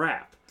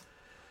crap!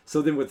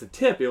 So then with the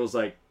tip, it was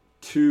like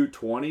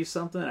 $2.20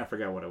 something. I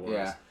forgot what it was.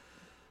 Yeah.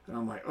 And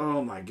I'm like,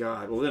 oh my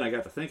god. Well, then I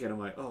got to thinking. I'm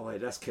like, oh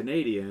wait, that's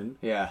Canadian.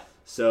 Yeah.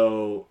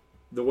 So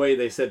the way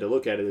they said to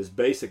look at it is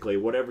basically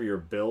whatever your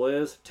bill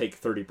is, take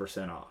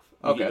 30% off.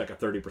 You Okay. get like a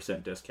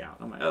 30% discount.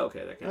 I'm like, oh, okay,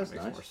 that kind of That's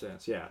makes nice. more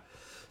sense. Yeah.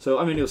 So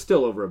I mean, it was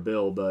still over a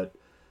bill, but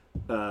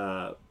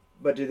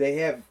But do they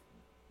have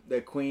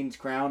the Queen's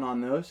crown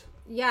on those?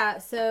 Yeah.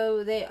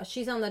 So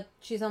she's on the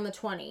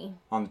 20.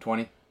 On the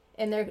 20?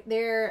 And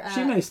they're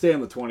She may stay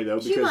on the 20 though,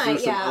 she because might,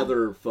 there's some yeah.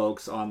 other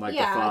folks on like the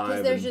yeah, 5.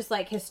 because there's and- just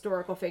like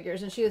historical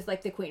figures, and she was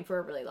like the queen for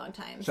a really long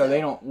time. So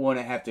they don't want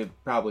to have to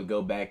probably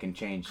go back and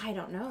change. I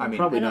don't know. I mean,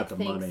 Probably I not don't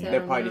the think money. so,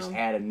 They'll probably no. just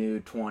add a new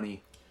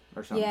 20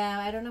 or something. Yeah,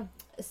 I don't know.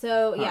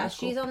 So yeah, that's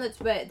she's cool. on the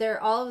but they're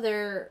all of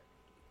their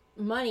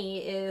money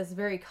is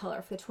very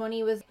colorful. The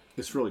 20 was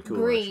It's really cool.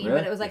 green, actually.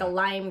 but it was like Yeah. a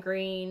lime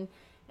green,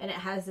 and it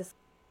has this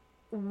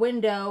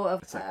window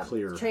of It's like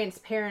clear.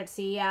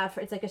 transparency. Yeah,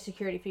 it's like a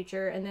security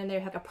feature. And then they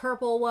have a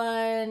purple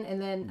one,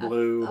 and then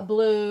Blue. a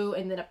blue,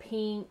 and then a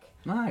pink.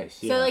 Nice.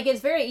 So like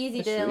it's very easy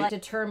That's to sweet. like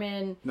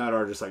determine. Not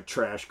our just like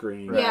trash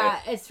green. Right. Yeah,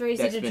 it's very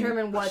easy That's to been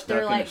determine what stuck they're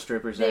in like. a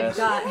stripper's They've ass.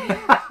 got.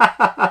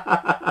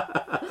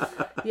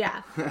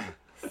 Yeah.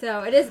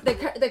 So it is the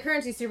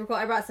currency's super cool.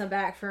 I brought some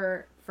back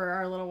for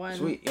our little one.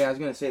 Sweet. Yeah, I was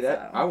gonna say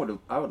that. So.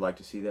 I would like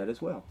to see that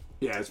as well.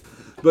 Yeah,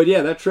 but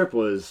yeah, that trip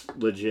was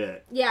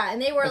legit. Yeah, and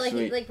they were That's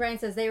sweet. like Brian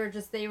says, they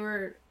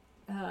were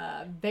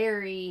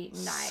very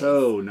nice.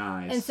 So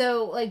nice. And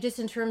so, like, just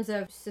in terms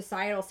of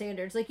societal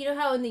standards, like, you know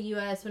how in the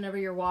U.S., whenever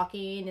you're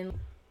walking and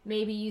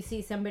maybe you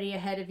see somebody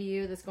ahead of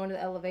you that's going to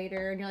the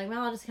elevator, and you're like,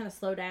 well, I'll just kind of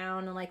slow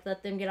down and, like,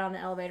 let them get on the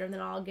elevator, and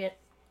then I'll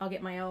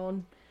get my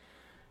own.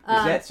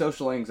 Is that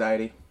social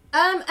anxiety?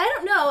 I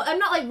don't know. I'm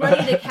not, like,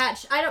 ready to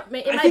catch. It I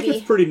might think be.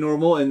 it's pretty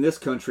normal in this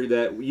country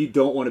that you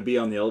don't want to be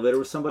on the elevator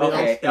with somebody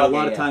Okay, else. And a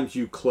lot of yeah. times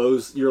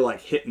you're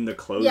like hitting the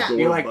closed Yeah. door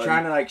You're like button.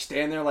 trying to like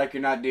stand there like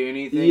you're not doing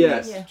anything.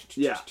 Yes. Yeah.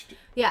 Yeah.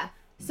 Yeah.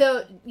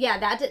 So, yeah,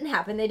 that didn't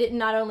happen. They didn't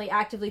not only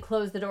actively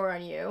close the door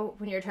on you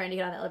when you're trying to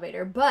get on the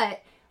elevator,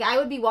 but I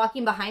would be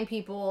walking behind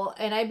people,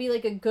 and I'd be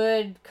like a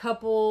good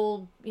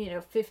couple,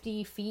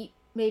 50 feet,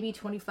 maybe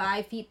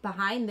 25 feet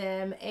behind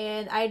them,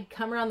 and I'd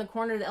come around the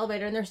corner of the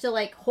elevator, and they're still,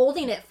 like,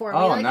 holding it for me.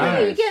 Oh, like, hey,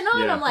 are you nice. getting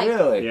on? Yeah. I'm like,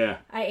 Really? Yeah.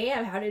 I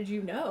am. How did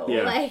you know?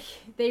 Yeah. Like,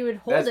 they would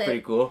hold That's it.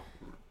 pretty cool.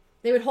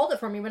 They would hold it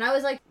for me when I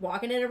was, like,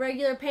 walking at a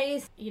regular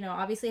pace,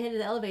 obviously headed to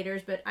the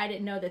elevators, but I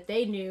didn't know that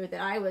they knew that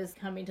I was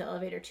coming to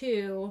elevator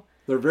 2.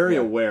 They're very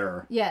Yeah.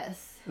 aware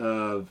Yes.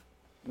 of.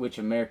 Which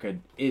America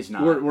is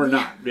not. We're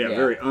not. Yeah, Yeah.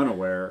 very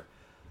unaware.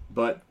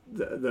 But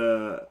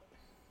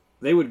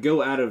they would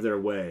go out of their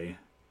way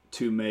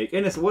to make,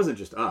 and it wasn't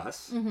just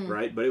us, Mm-hmm.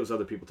 right? But it was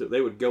other people too.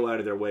 They would go out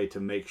of their way to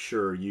make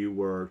sure you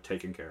were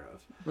taken care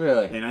of.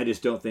 Really? And I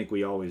just don't think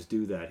we always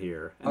do that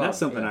here. And Oh, that's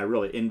something yeah. I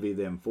really envy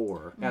them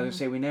for. I was gonna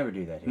say we never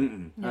do that here.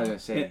 I was gonna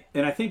say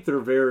And I think they're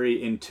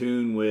very in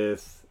tune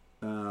with,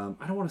 I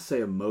don't want to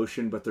say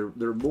emotion, but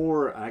they're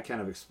more, I kind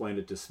of explained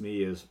it to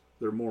Smee, is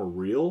they're more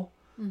real.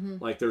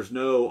 Like there's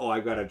no,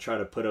 I've got to try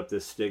to put up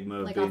this stigma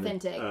of Like being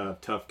authentic. a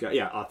tough guy.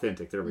 Yeah,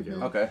 authentic. There we go.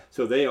 okay,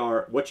 So they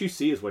are, what you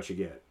see is what you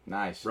get.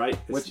 nice, Right.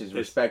 Which It's- is it's-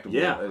 respectable.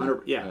 yeah, isn't it?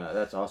 100 yeah.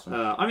 That's awesome.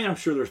 I mean, I'm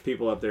sure there's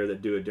people out there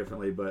that do it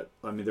differently, but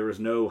I mean, there was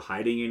no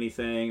hiding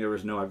anything. There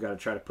was no, I've got to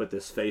try to put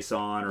this face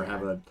on or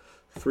have a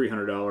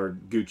 $300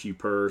 Gucci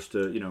purse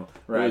to, It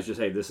Right. was just,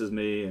 hey, this is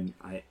me, and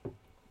I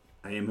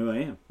am who I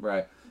am.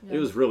 right. It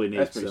was really neat.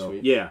 That's pretty so,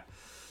 sweet.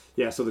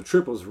 yeah. So the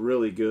trip was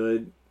really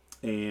good,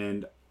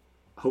 and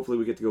hopefully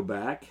we get to go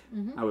back.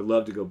 I would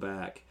love to go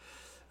back.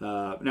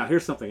 Now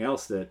here's something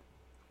else that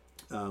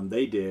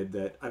they did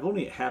that I've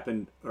only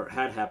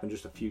had happen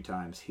just a few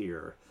times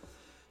here.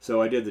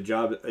 So I did the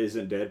Job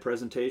Isn't Dead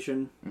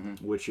presentation,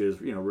 which is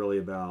really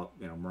about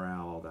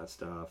morale, all that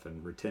stuff,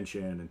 and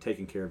retention and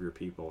taking care of your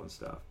people and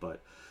stuff.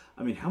 But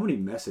I mean, how many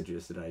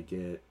messages did I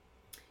get?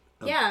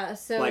 Yeah,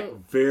 so...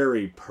 Like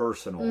very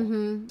personal.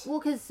 Well,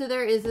 because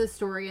there is a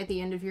story at the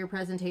end of your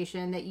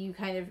presentation that you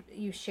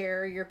you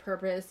share your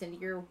purpose and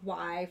your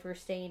why for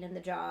staying in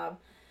the job.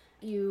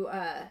 You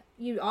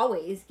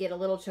always get a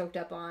little choked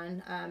up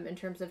on in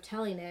terms of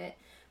telling it.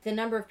 The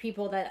number of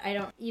people that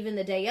even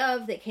the day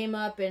of, that came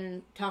up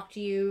and talked to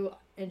you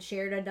and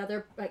shared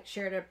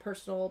a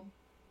personal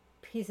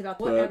piece about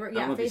whatever. I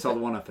don't know if you saw the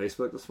one on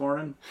Facebook this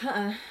morning.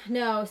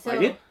 No, so...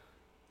 Like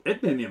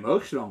it made me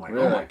emotional. I'm like,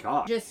 Really? oh my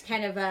god. just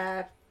kind of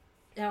I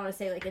don't want to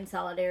say like in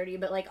solidarity,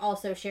 but like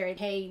also sharing,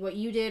 hey, what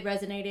you did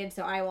resonated,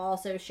 so I will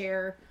also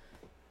share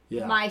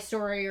Yeah. my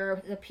story or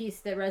the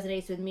piece that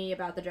resonates with me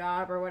about the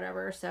job or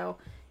whatever. So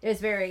it was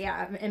very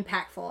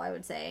impactful, I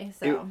would say.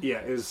 So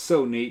It was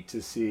so neat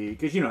to see,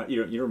 because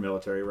you're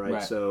military, right?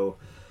 Right. So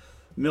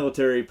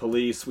military,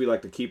 police, we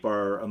like to keep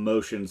our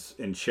emotions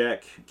in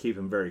check, keep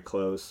them very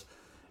close,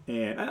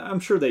 and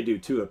I'm sure they do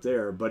too up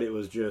there. But it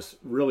was just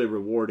really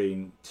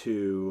rewarding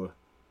to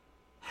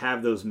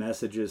have those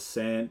messages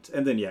sent,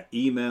 and then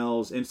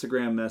emails,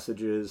 Instagram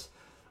messages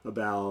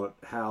about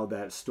how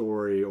that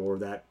story or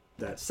that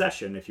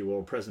session, if you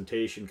will,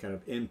 presentation kind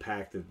of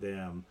impacted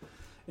them.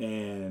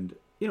 And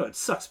it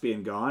sucks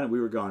being gone, and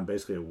we were gone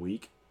basically a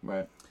week,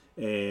 Right.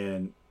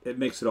 and it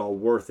makes it all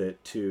worth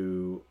it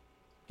to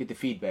Get the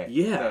feedback.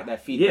 Yeah.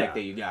 That feedback Yeah.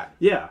 that you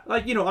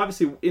got.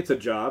 obviously it's a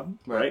job,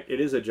 Right. right?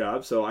 It is a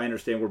job, so I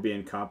understand we're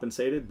being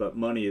compensated, but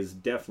money is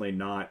definitely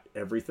not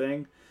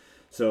everything.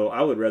 So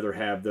I would rather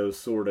have those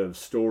sort of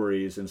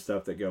stories and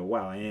stuff that go,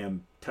 wow, I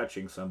am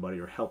touching somebody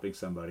or helping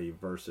somebody,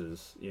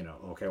 versus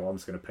okay, well, I'm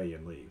just going to pay you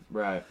and leave.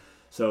 Right.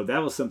 So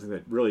that was something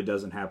that really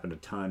doesn't happen a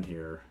ton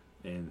here.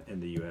 in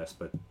the U.S.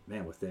 But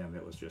man, with them,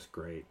 it was just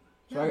great.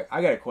 So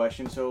I got a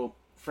question. So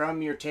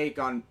from your take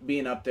on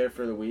being up there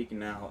for the week, and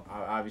now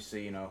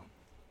obviously, you know,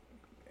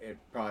 it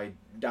probably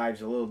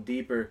dives a little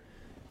deeper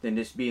than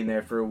just being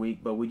there for a week,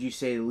 but would you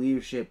say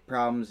leadership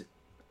problems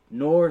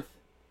north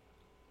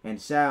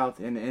and south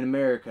in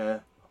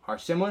America are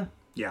similar?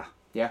 Yeah.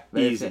 Yeah?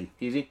 Easy.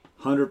 Easy?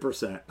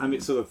 100%. I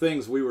mean, so the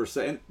things we were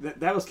saying,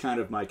 that was kind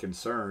of my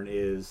concern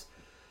is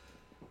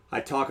I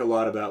talk a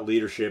lot about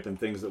leadership and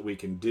things that we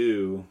can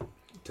do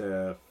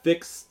to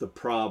fix the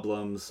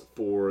problems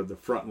for the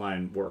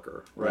frontline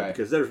worker, right?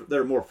 Because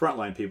there are more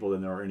frontline people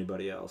than there are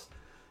anybody else.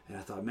 And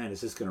I thought, man,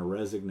 is this going to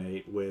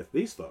resonate with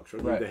these folks?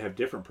 Right? They have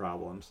different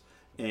problems.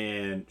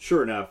 And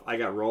sure enough, I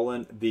got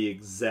rolling the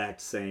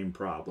exact same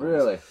problems.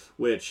 Really?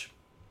 Which,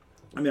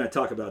 I mean, I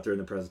talk about during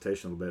the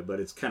presentation a little bit, but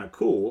it's kind of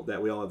cool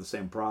that we all have the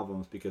same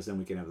problems because then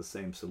we can have the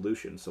same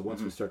solution. So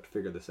once we start to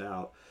figure this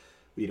out,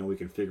 you know, we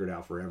can figure it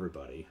out for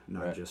everybody,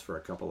 not just for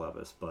a couple of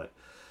us. But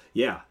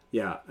yeah.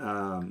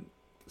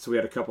 So we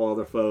had a couple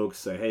other folks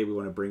say, hey, we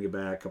want to bring you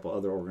back, a couple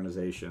other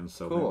organizations.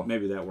 So cool.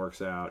 maybe that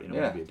works out, you know,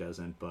 maybe it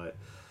doesn't. But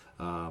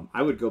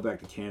I would go back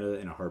to Canada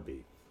in a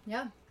heartbeat.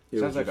 Yeah.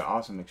 Sounds like an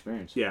awesome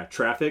experience. Yeah,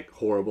 traffic,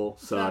 horrible,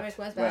 sucked. Traffic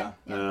was bad.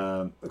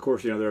 Yeah. Of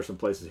course, you know, there are some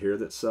places here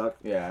that suck.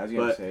 Yeah, I was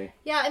going to say.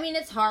 Yeah, I mean,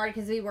 it's hard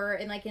because we were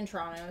in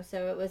Toronto,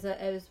 so it was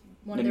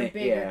one of their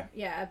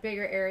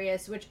bigger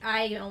areas, which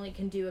I only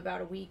can do about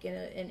a week in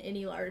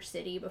any large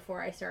city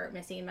before I start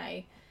missing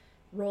my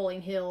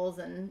rolling hills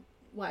and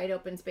wide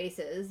open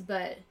spaces.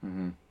 But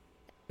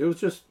it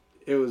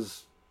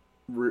was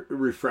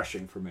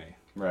refreshing for me.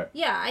 Right.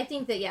 Yeah, I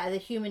think that the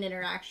human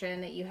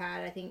interaction that you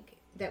had, I think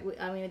that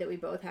we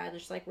both had,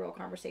 just like real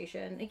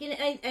conversation.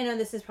 Again, I know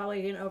this is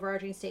probably an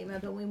overarching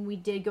statement, but when we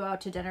did go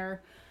out to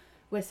dinner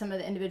with some of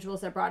the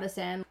individuals that brought us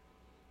in,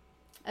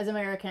 as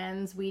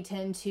Americans, we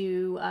tend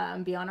to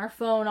be on our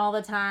phone all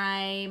the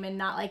time and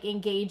not like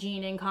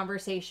engaging in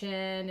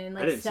conversation and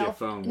like I didn't see a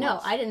phone No,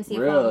 once. I didn't see a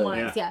phone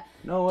once. Yeah.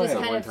 No way. Just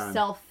kind One of time.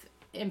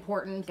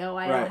 self-important.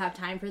 I don't have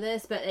time for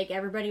this, but like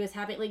everybody was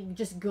having like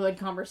just good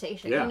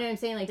conversation. Yeah. You know what I'm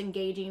saying? Like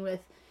engaging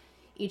with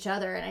each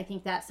other, and I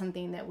think that's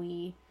something that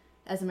we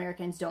as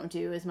Americans don't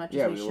do as much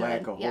as we should. Yeah, we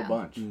lack a whole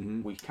bunch.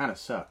 Mm-hmm. We kind of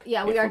suck.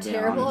 Yeah, we are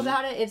terrible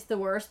about it. It's the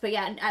worst. But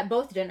yeah, at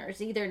both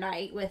dinners, either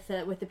night with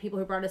the people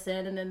who brought us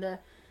in, and then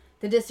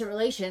the distant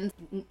relations,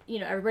 you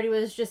know, everybody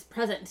was just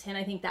present, and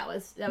I think that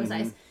was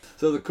nice.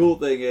 So the cool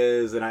thing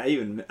is, and I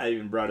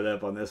even brought it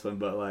up on this one,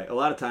 but like a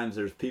lot of times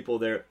there's people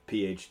there,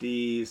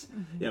 PhDs,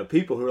 you know,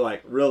 people who are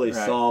like really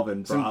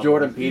solving some problems.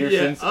 Jordan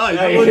Petersons.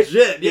 Yeah.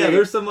 Legit. Yeah,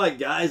 there's some like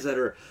guys that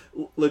are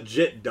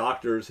legit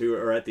doctors who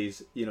are at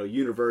these, you know,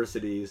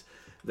 universities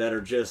that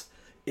are just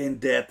in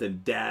depth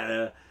in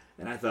data.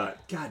 And I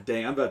thought, God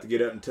dang, I'm about to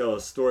get up and tell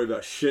a story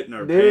about shit in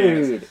our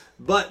pants.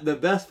 But the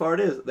best part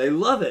is, they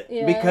love it.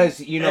 Yeah. Because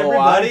you know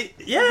Everybody,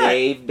 why? yeah.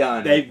 They've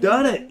done it. They've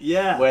done it,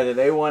 yeah. Whether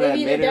they want to They've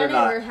admit either it or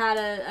done not.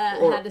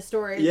 it or had a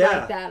story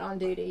like that on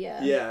duty,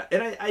 Yeah,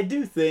 and I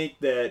do think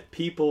that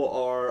people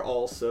are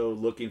also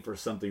looking for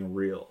something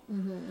real.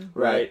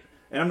 Right?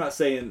 And I'm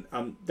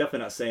definitely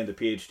not saying the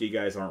PhD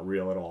guys aren't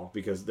real at all,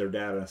 because their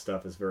data and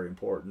stuff is very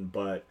important.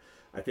 But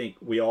I think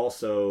we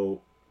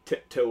also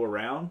tiptoe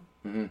around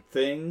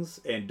things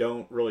and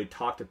don't really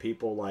talk to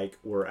people like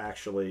we're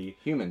actually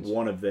humans,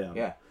 one of them.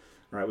 Yeah.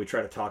 Right? We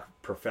try to talk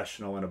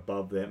professional and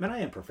above them. And I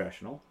am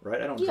professional, right?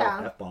 I don't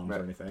drop F-bombs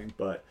or anything,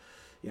 but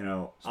you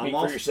know, Speak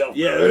for yourself.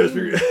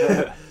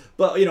 Yeah,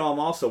 but you know, I'm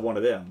also one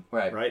of them.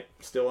 Right.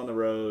 Still on the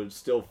road,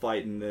 still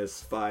fighting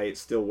this fight,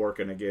 still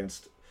working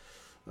against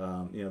you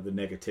know, the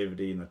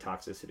negativity and the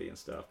toxicity and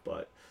stuff.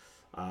 But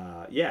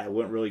it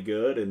went really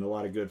good and a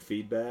lot of good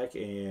feedback,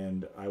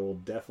 and I will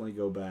definitely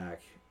go back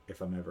if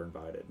I'm ever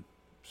invited.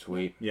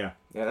 Sweet. Yeah,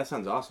 that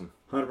sounds awesome.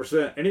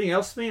 100%. Anything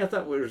else to me? I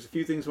thought there was a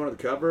few things I wanted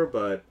to cover,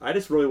 but I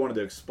just really wanted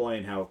to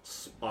explain how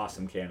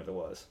awesome Canada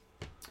was.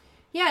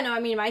 Yeah, no, I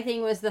mean, my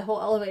thing was the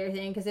whole elevator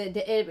thing, because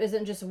it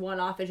wasn't just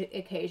one-off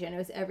occasion. It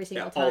was every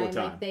single time. All the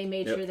time. Like, they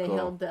made sure they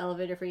held the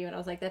elevator for you, and I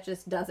was like, that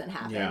just doesn't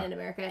happen in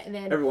America. And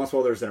then every once in a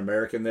while, there's an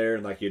American there,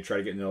 and like you try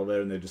to get in the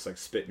elevator, and they just like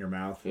spit in your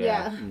mouth.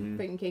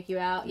 Freaking kick you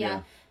out.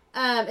 Yeah.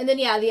 And then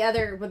the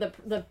other with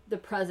the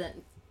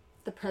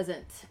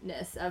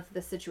presentness of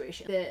the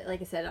situation. Like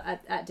I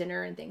said, at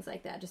dinner and things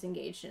like that, just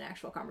engaged in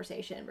actual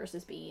conversation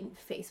versus being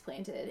face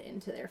planted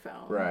into their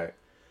phone. Right.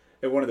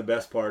 And one of the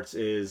best parts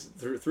is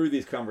through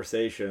these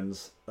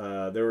conversations,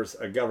 there was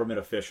a government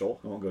official.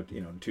 I won't go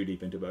too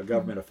deep into it, but a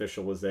government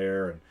official was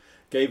there and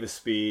gave a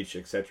speech,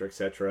 et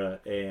cetera,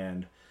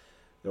 and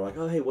they're like,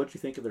 "Oh, hey, what'd you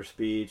think of their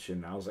speech?"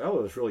 And I was like, "Oh,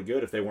 it was really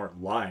good if they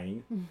weren't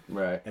lying."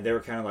 Right. And they were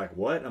kind of like,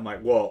 "What?" And I'm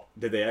like, "Well,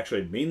 did they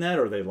actually mean that,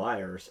 or are they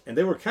liars?" And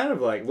they were kind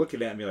of like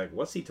looking at me like,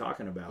 "What's he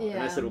talking about?" Yeah.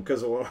 And I said, "Well,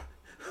 because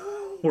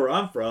where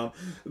I'm from,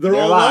 they're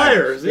all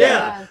liars."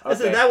 Yeah. I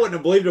said, "I wouldn't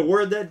have believed a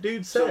word that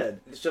dude said."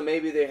 So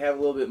maybe they have a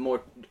little bit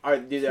more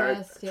Do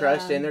they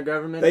trust in their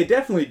government? They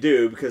definitely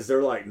do, because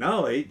they're like,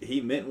 no,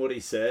 he meant what he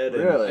said.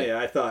 And, Really? Yeah,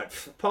 I thought,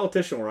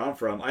 politician where I'm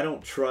from, I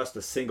don't trust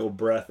a single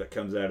breath that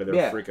comes out of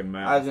their freaking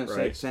mouth. I was gonna say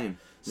right? the same.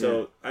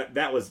 So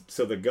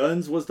so the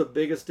guns was the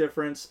biggest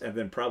difference, and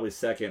then probably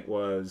second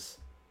was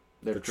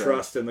the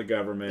trust in the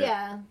government.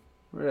 Yeah.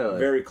 Really?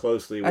 Very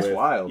closely That's with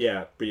wild.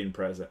 Yeah, being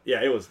present.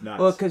 Yeah, it was nuts.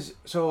 Well, because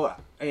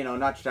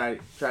not to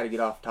try to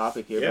get off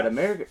topic here, but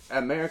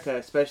America,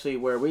 especially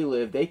where we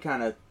live, they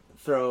kind of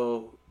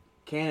throw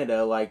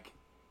Canada like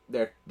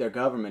their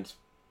government's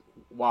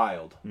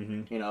wild.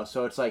 Mm-hmm.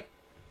 So it's like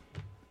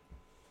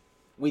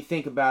we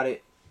think about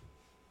it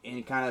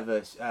in kind of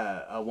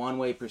a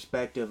one-way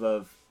perspective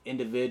of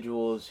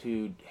individuals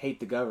who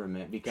hate the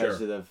government because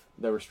of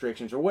the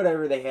restrictions or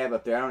whatever they have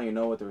up there. I don't even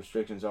know what the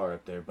restrictions are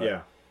up there,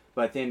 but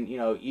but then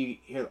you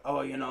hear,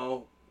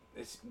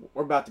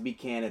 we're about to be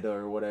Canada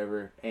or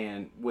whatever,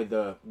 and with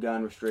the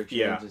gun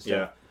restrictions and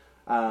stuff.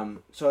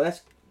 So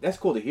that's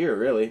cool to hear,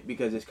 really,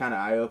 because it's kind of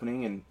eye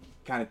opening and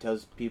kind of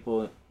tells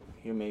people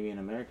here maybe in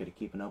America to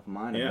keep an open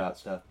mind about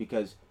stuff,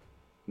 because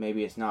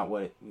maybe it's not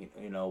what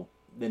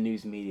the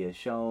news media is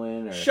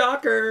showing. Or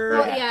Shocker!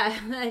 Well, yeah,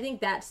 I think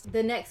that's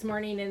the next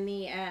morning in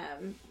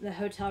the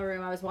hotel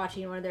room. I was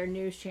watching one of their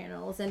news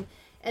channels, and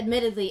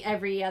admittedly,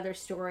 every other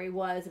story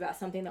was about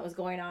something that was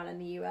going on in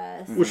the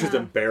U.S. Which is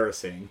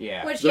embarrassing.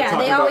 Yeah. Which, They're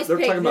talking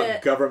talking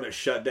about government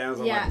shutdowns.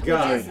 I'm like,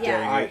 God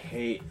dang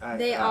it.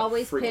 They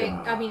always pick,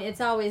 freaking- I mean, it's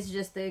always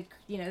just they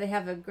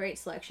have a great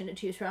selection to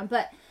choose from.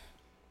 But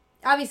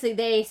obviously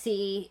they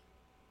see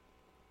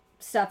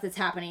stuff that's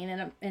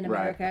happening in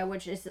America,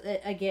 which is,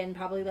 again,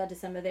 probably led to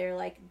some of their,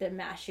 the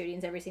mass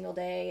shootings every single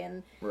day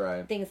and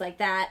things like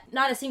that.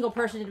 Not a single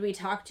person did we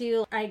talk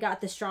to. I got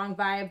the strong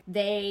vibe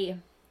they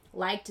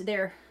liked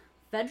their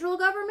federal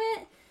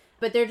government,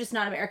 but they're just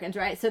not Americans,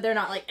 right? So they're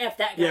not like, F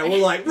that guy. Yeah,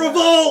 we're like,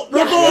 revolt!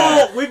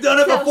 We've done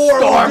it before.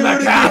 Storm the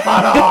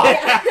Capitol!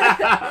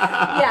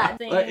 Yeah.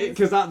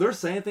 Because they're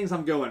saying things,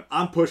 I'm going,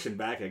 I'm pushing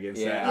back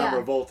against that. I'm Yeah.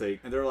 revolting.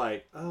 And they're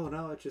like, oh,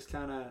 no, it's just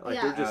kind of,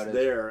 they're just Outage.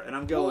 there. And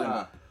I'm going,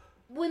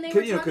 when they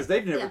were because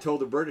they've never told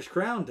the British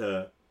Crown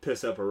to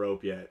piss up a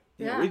rope yet.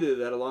 We did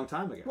that a long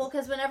time ago. Well,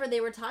 because whenever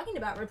they were talking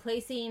about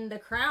replacing the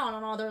crown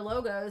on all their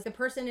logos, the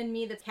person in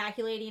me that's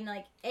calculating,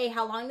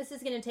 how long this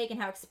is going to take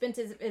and how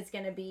expensive it's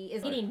going to be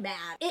is getting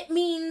mad. It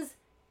means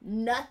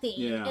nothing.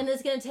 Yeah. And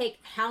it's going to take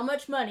how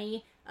much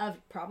money of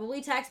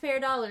probably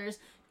taxpayer dollars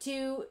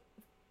to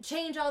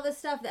change all this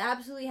stuff that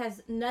absolutely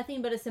has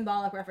nothing but a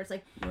symbolic reference.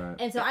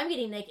 And so I'm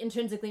getting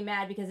intrinsically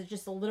mad because it's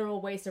just a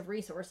literal waste of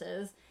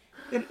resources.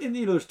 And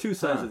there's two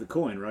sides of the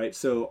coin, right?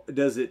 So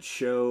does it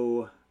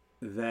show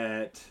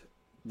that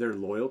their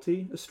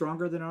loyalty is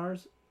stronger than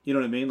ours? You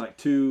know what I mean?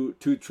 To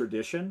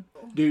tradition,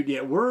 dude.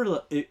 Yeah, we're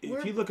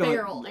if you look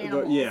feral on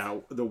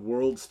animals. the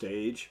world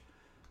stage.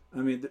 I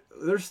mean,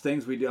 there's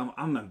things we do.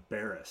 I'm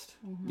embarrassed.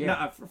 Mm-hmm. Yeah.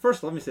 Now,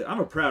 first, let me say, I'm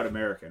a proud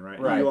American, right?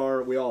 Right. You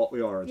are. We all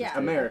are. Yeah.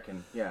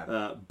 American,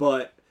 yeah.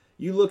 But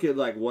you look at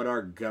what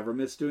our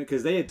government's doing,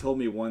 because they had told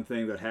me one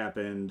thing that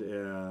happened. I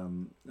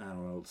don't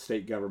know,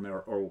 state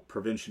government or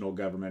provincial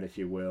government, if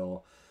you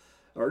will.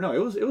 Or no, it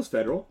was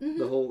federal. Mm-hmm.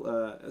 The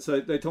whole so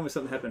they told me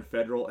something happened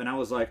federal, and I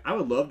was like, I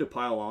would love to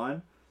pile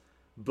on,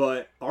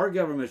 but our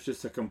government's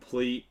just a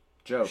complete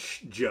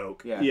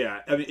joke.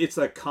 Yeah. I mean, it's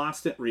a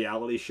constant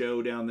reality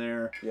show down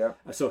there. Yeah.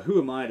 So who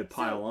am I to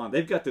pile on?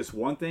 They've got this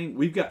one thing.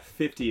 We've got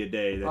 50 a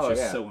day.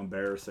 That's so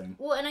embarrassing.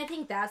 Well, and I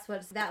think that's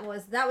that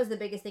was the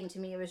biggest thing to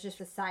me. It was just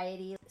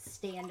society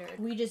standard.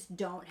 We just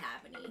don't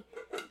have any.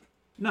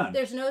 None.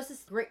 There's no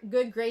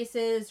good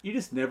graces. You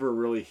just never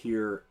really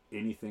hear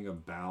anything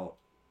about.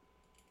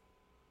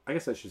 I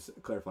guess I should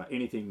clarify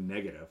anything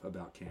negative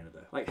about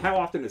Canada. How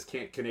often is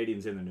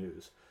Canadians in the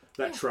news?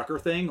 That trucker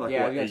thing, a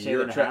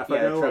year and a half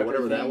ago, or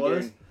whatever that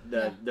was.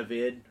 The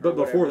vid. But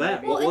before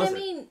that, what was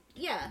it?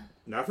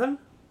 Nothing.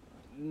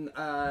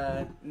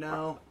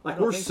 No.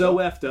 We're so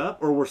effed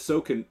up, or we're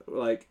so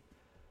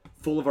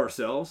full of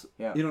ourselves.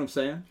 Yeah. You know what I'm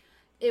saying?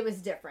 It was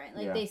different.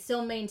 They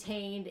still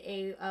maintained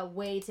a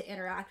way to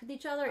interact with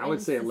each other. I would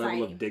say society.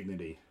 a level of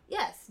dignity.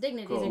 Yes,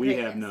 dignity. Cool. And We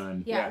greatness. have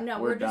none. Yeah, no,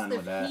 we're just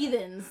the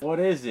heathens. What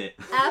is it?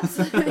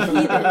 Absolute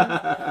heathens.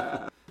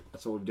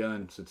 That's what we've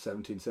done since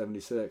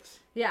 1776.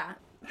 Yeah.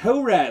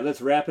 All right,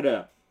 let's wrap it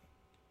up.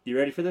 You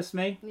ready for this,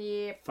 Smee?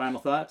 Yep.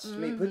 Final thoughts?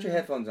 Smee, put your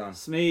headphones on.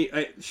 Smee,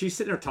 she's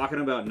sitting there talking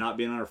about not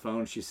being on her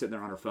phone. She's sitting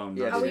there on her phone.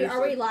 Yeah, Are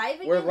we live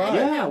again? We're live.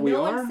 Yeah, we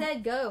no are. one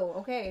said go.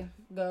 Okay,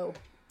 go.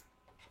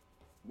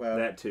 Well,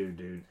 that too,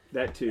 dude.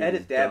 That too.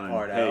 Edit is that done.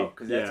 part out,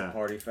 because that's a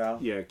party foul.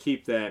 Yeah,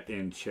 keep that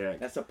in check.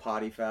 That's a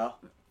potty foul.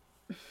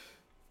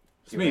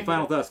 Smee,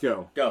 final thoughts,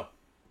 go. Go.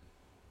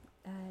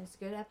 It's a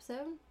good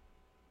episode.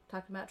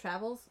 Talking about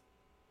travels.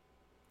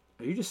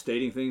 Are you just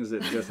stating things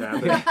that just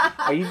happened?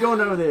 Are you going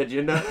over the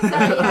agenda? Sorry,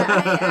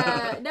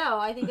 yeah, no,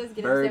 I think it was a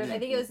good Birds, episode. I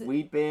think it was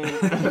wheat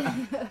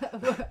bin.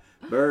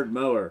 Bird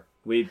mower,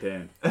 weed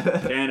pen,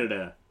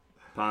 Canada,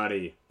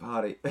 potty,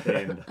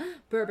 Pin.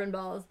 bourbon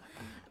balls.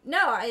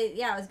 No, it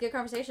was a good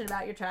conversation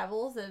about your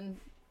travels and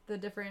the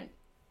different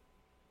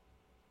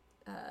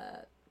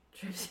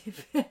trips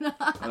you've been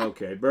on.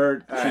 Okay,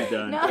 Bird, All she's right.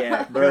 done. No.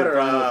 Yeah, Bird, cut her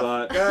final off.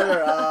 thought. Cut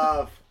her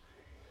off.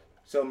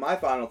 So my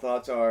final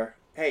thoughts are: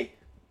 hey,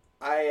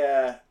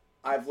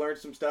 I've learned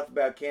some stuff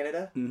about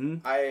Canada. Mm-hmm.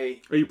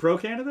 I Are you pro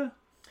Canada?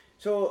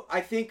 So I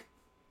think,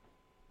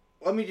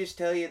 let me just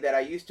tell you that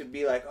I used to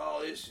be like,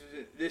 oh,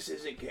 this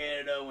isn't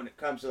Canada when it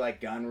comes to like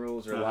gun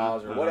rules or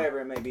laws or whatever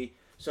it may be.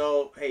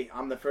 So hey,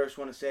 I'm the first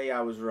one to say I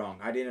was wrong.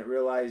 I didn't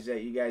realize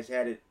that you guys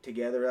had it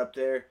together up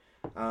there.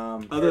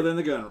 Other than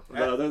the gun,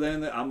 other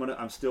than the,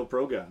 I'm still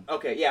pro gun.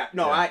 Okay, yeah,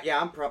 no, Yeah.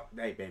 I'm pro.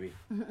 Hey, baby,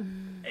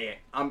 hey,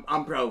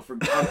 I'm pro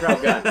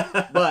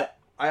gun. But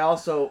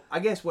I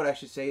guess what I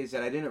should say is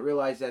that I didn't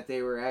realize that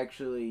they were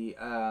actually.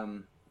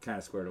 Kind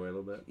of squared away a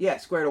little bit. Yeah,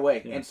 squared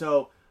away. Yeah. And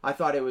so I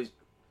thought it was,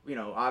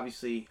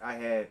 obviously I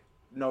had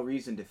no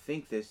reason to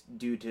think this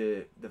due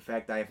to the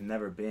fact I have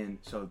never been,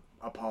 so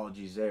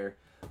apologies there.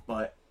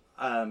 But,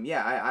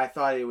 I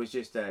thought it was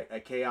just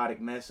a chaotic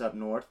mess up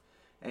north.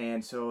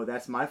 And so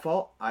that's my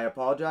fault. I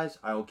apologize.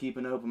 I will keep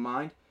an open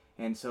mind.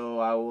 And so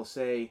I will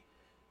say,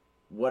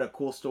 what a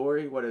cool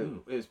story.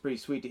 It was pretty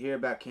sweet to hear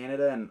about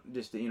Canada and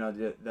just,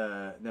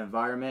 the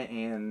environment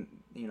and,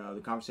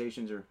 the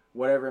conversations or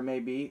whatever it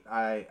may be.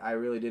 I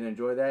really did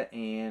enjoy that.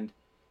 And,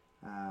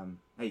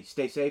 hey,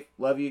 stay safe.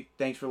 Love you.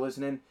 Thanks for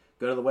listening.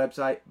 Go to the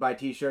website, buy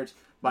t-shirts,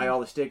 buy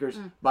all the stickers,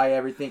 buy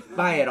everything,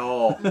 buy it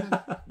all.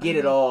 Get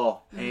it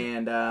all.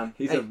 And,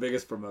 He's hey, our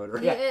biggest promoter.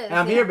 He yeah, is, and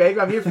I'm yeah. here, baby.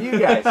 I'm here for you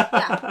guys.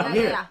 Yeah,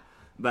 here. yeah.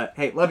 But,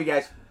 hey, love you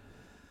guys.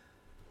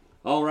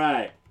 All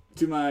right.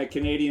 To my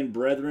Canadian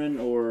brethren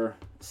or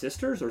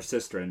sisters or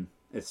sistren.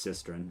 It's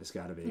sistren. It's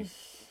got to be.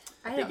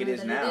 I think don't it know is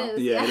that now. It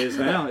is. Yeah, it is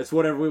now. It's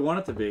whatever we want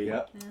it to be.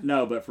 Yep.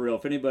 No, but for real,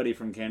 if anybody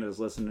from Canada's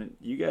listening,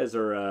 you guys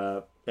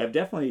are have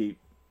definitely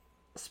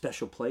a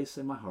special place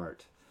in my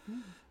heart.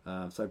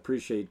 So I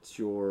appreciate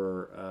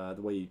your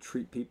the way you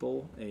treat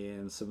people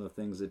and some of the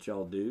things that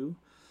y'all do.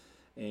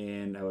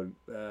 And I would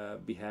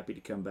be happy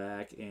to come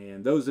back.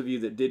 And those of you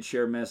that did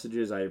share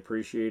messages, I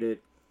appreciate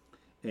it.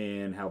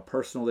 And how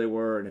personal they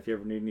were. And if you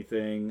ever need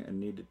anything and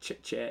need to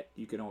chit-chat,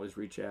 you can always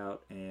reach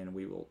out and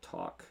we will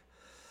talk.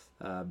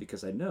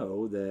 Because I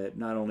know that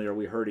not only are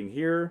we hurting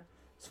here,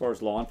 as far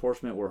as law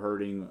enforcement, we're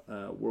hurting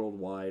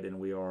worldwide, and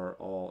we are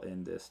all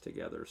in this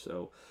together.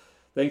 So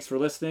thanks for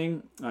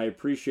listening. I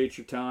appreciate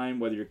your time,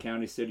 whether you're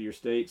county, city, or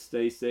state.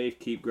 Stay safe,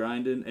 keep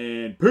grinding,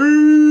 and peace!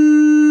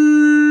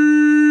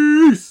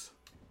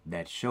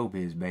 That's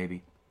showbiz,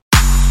 baby.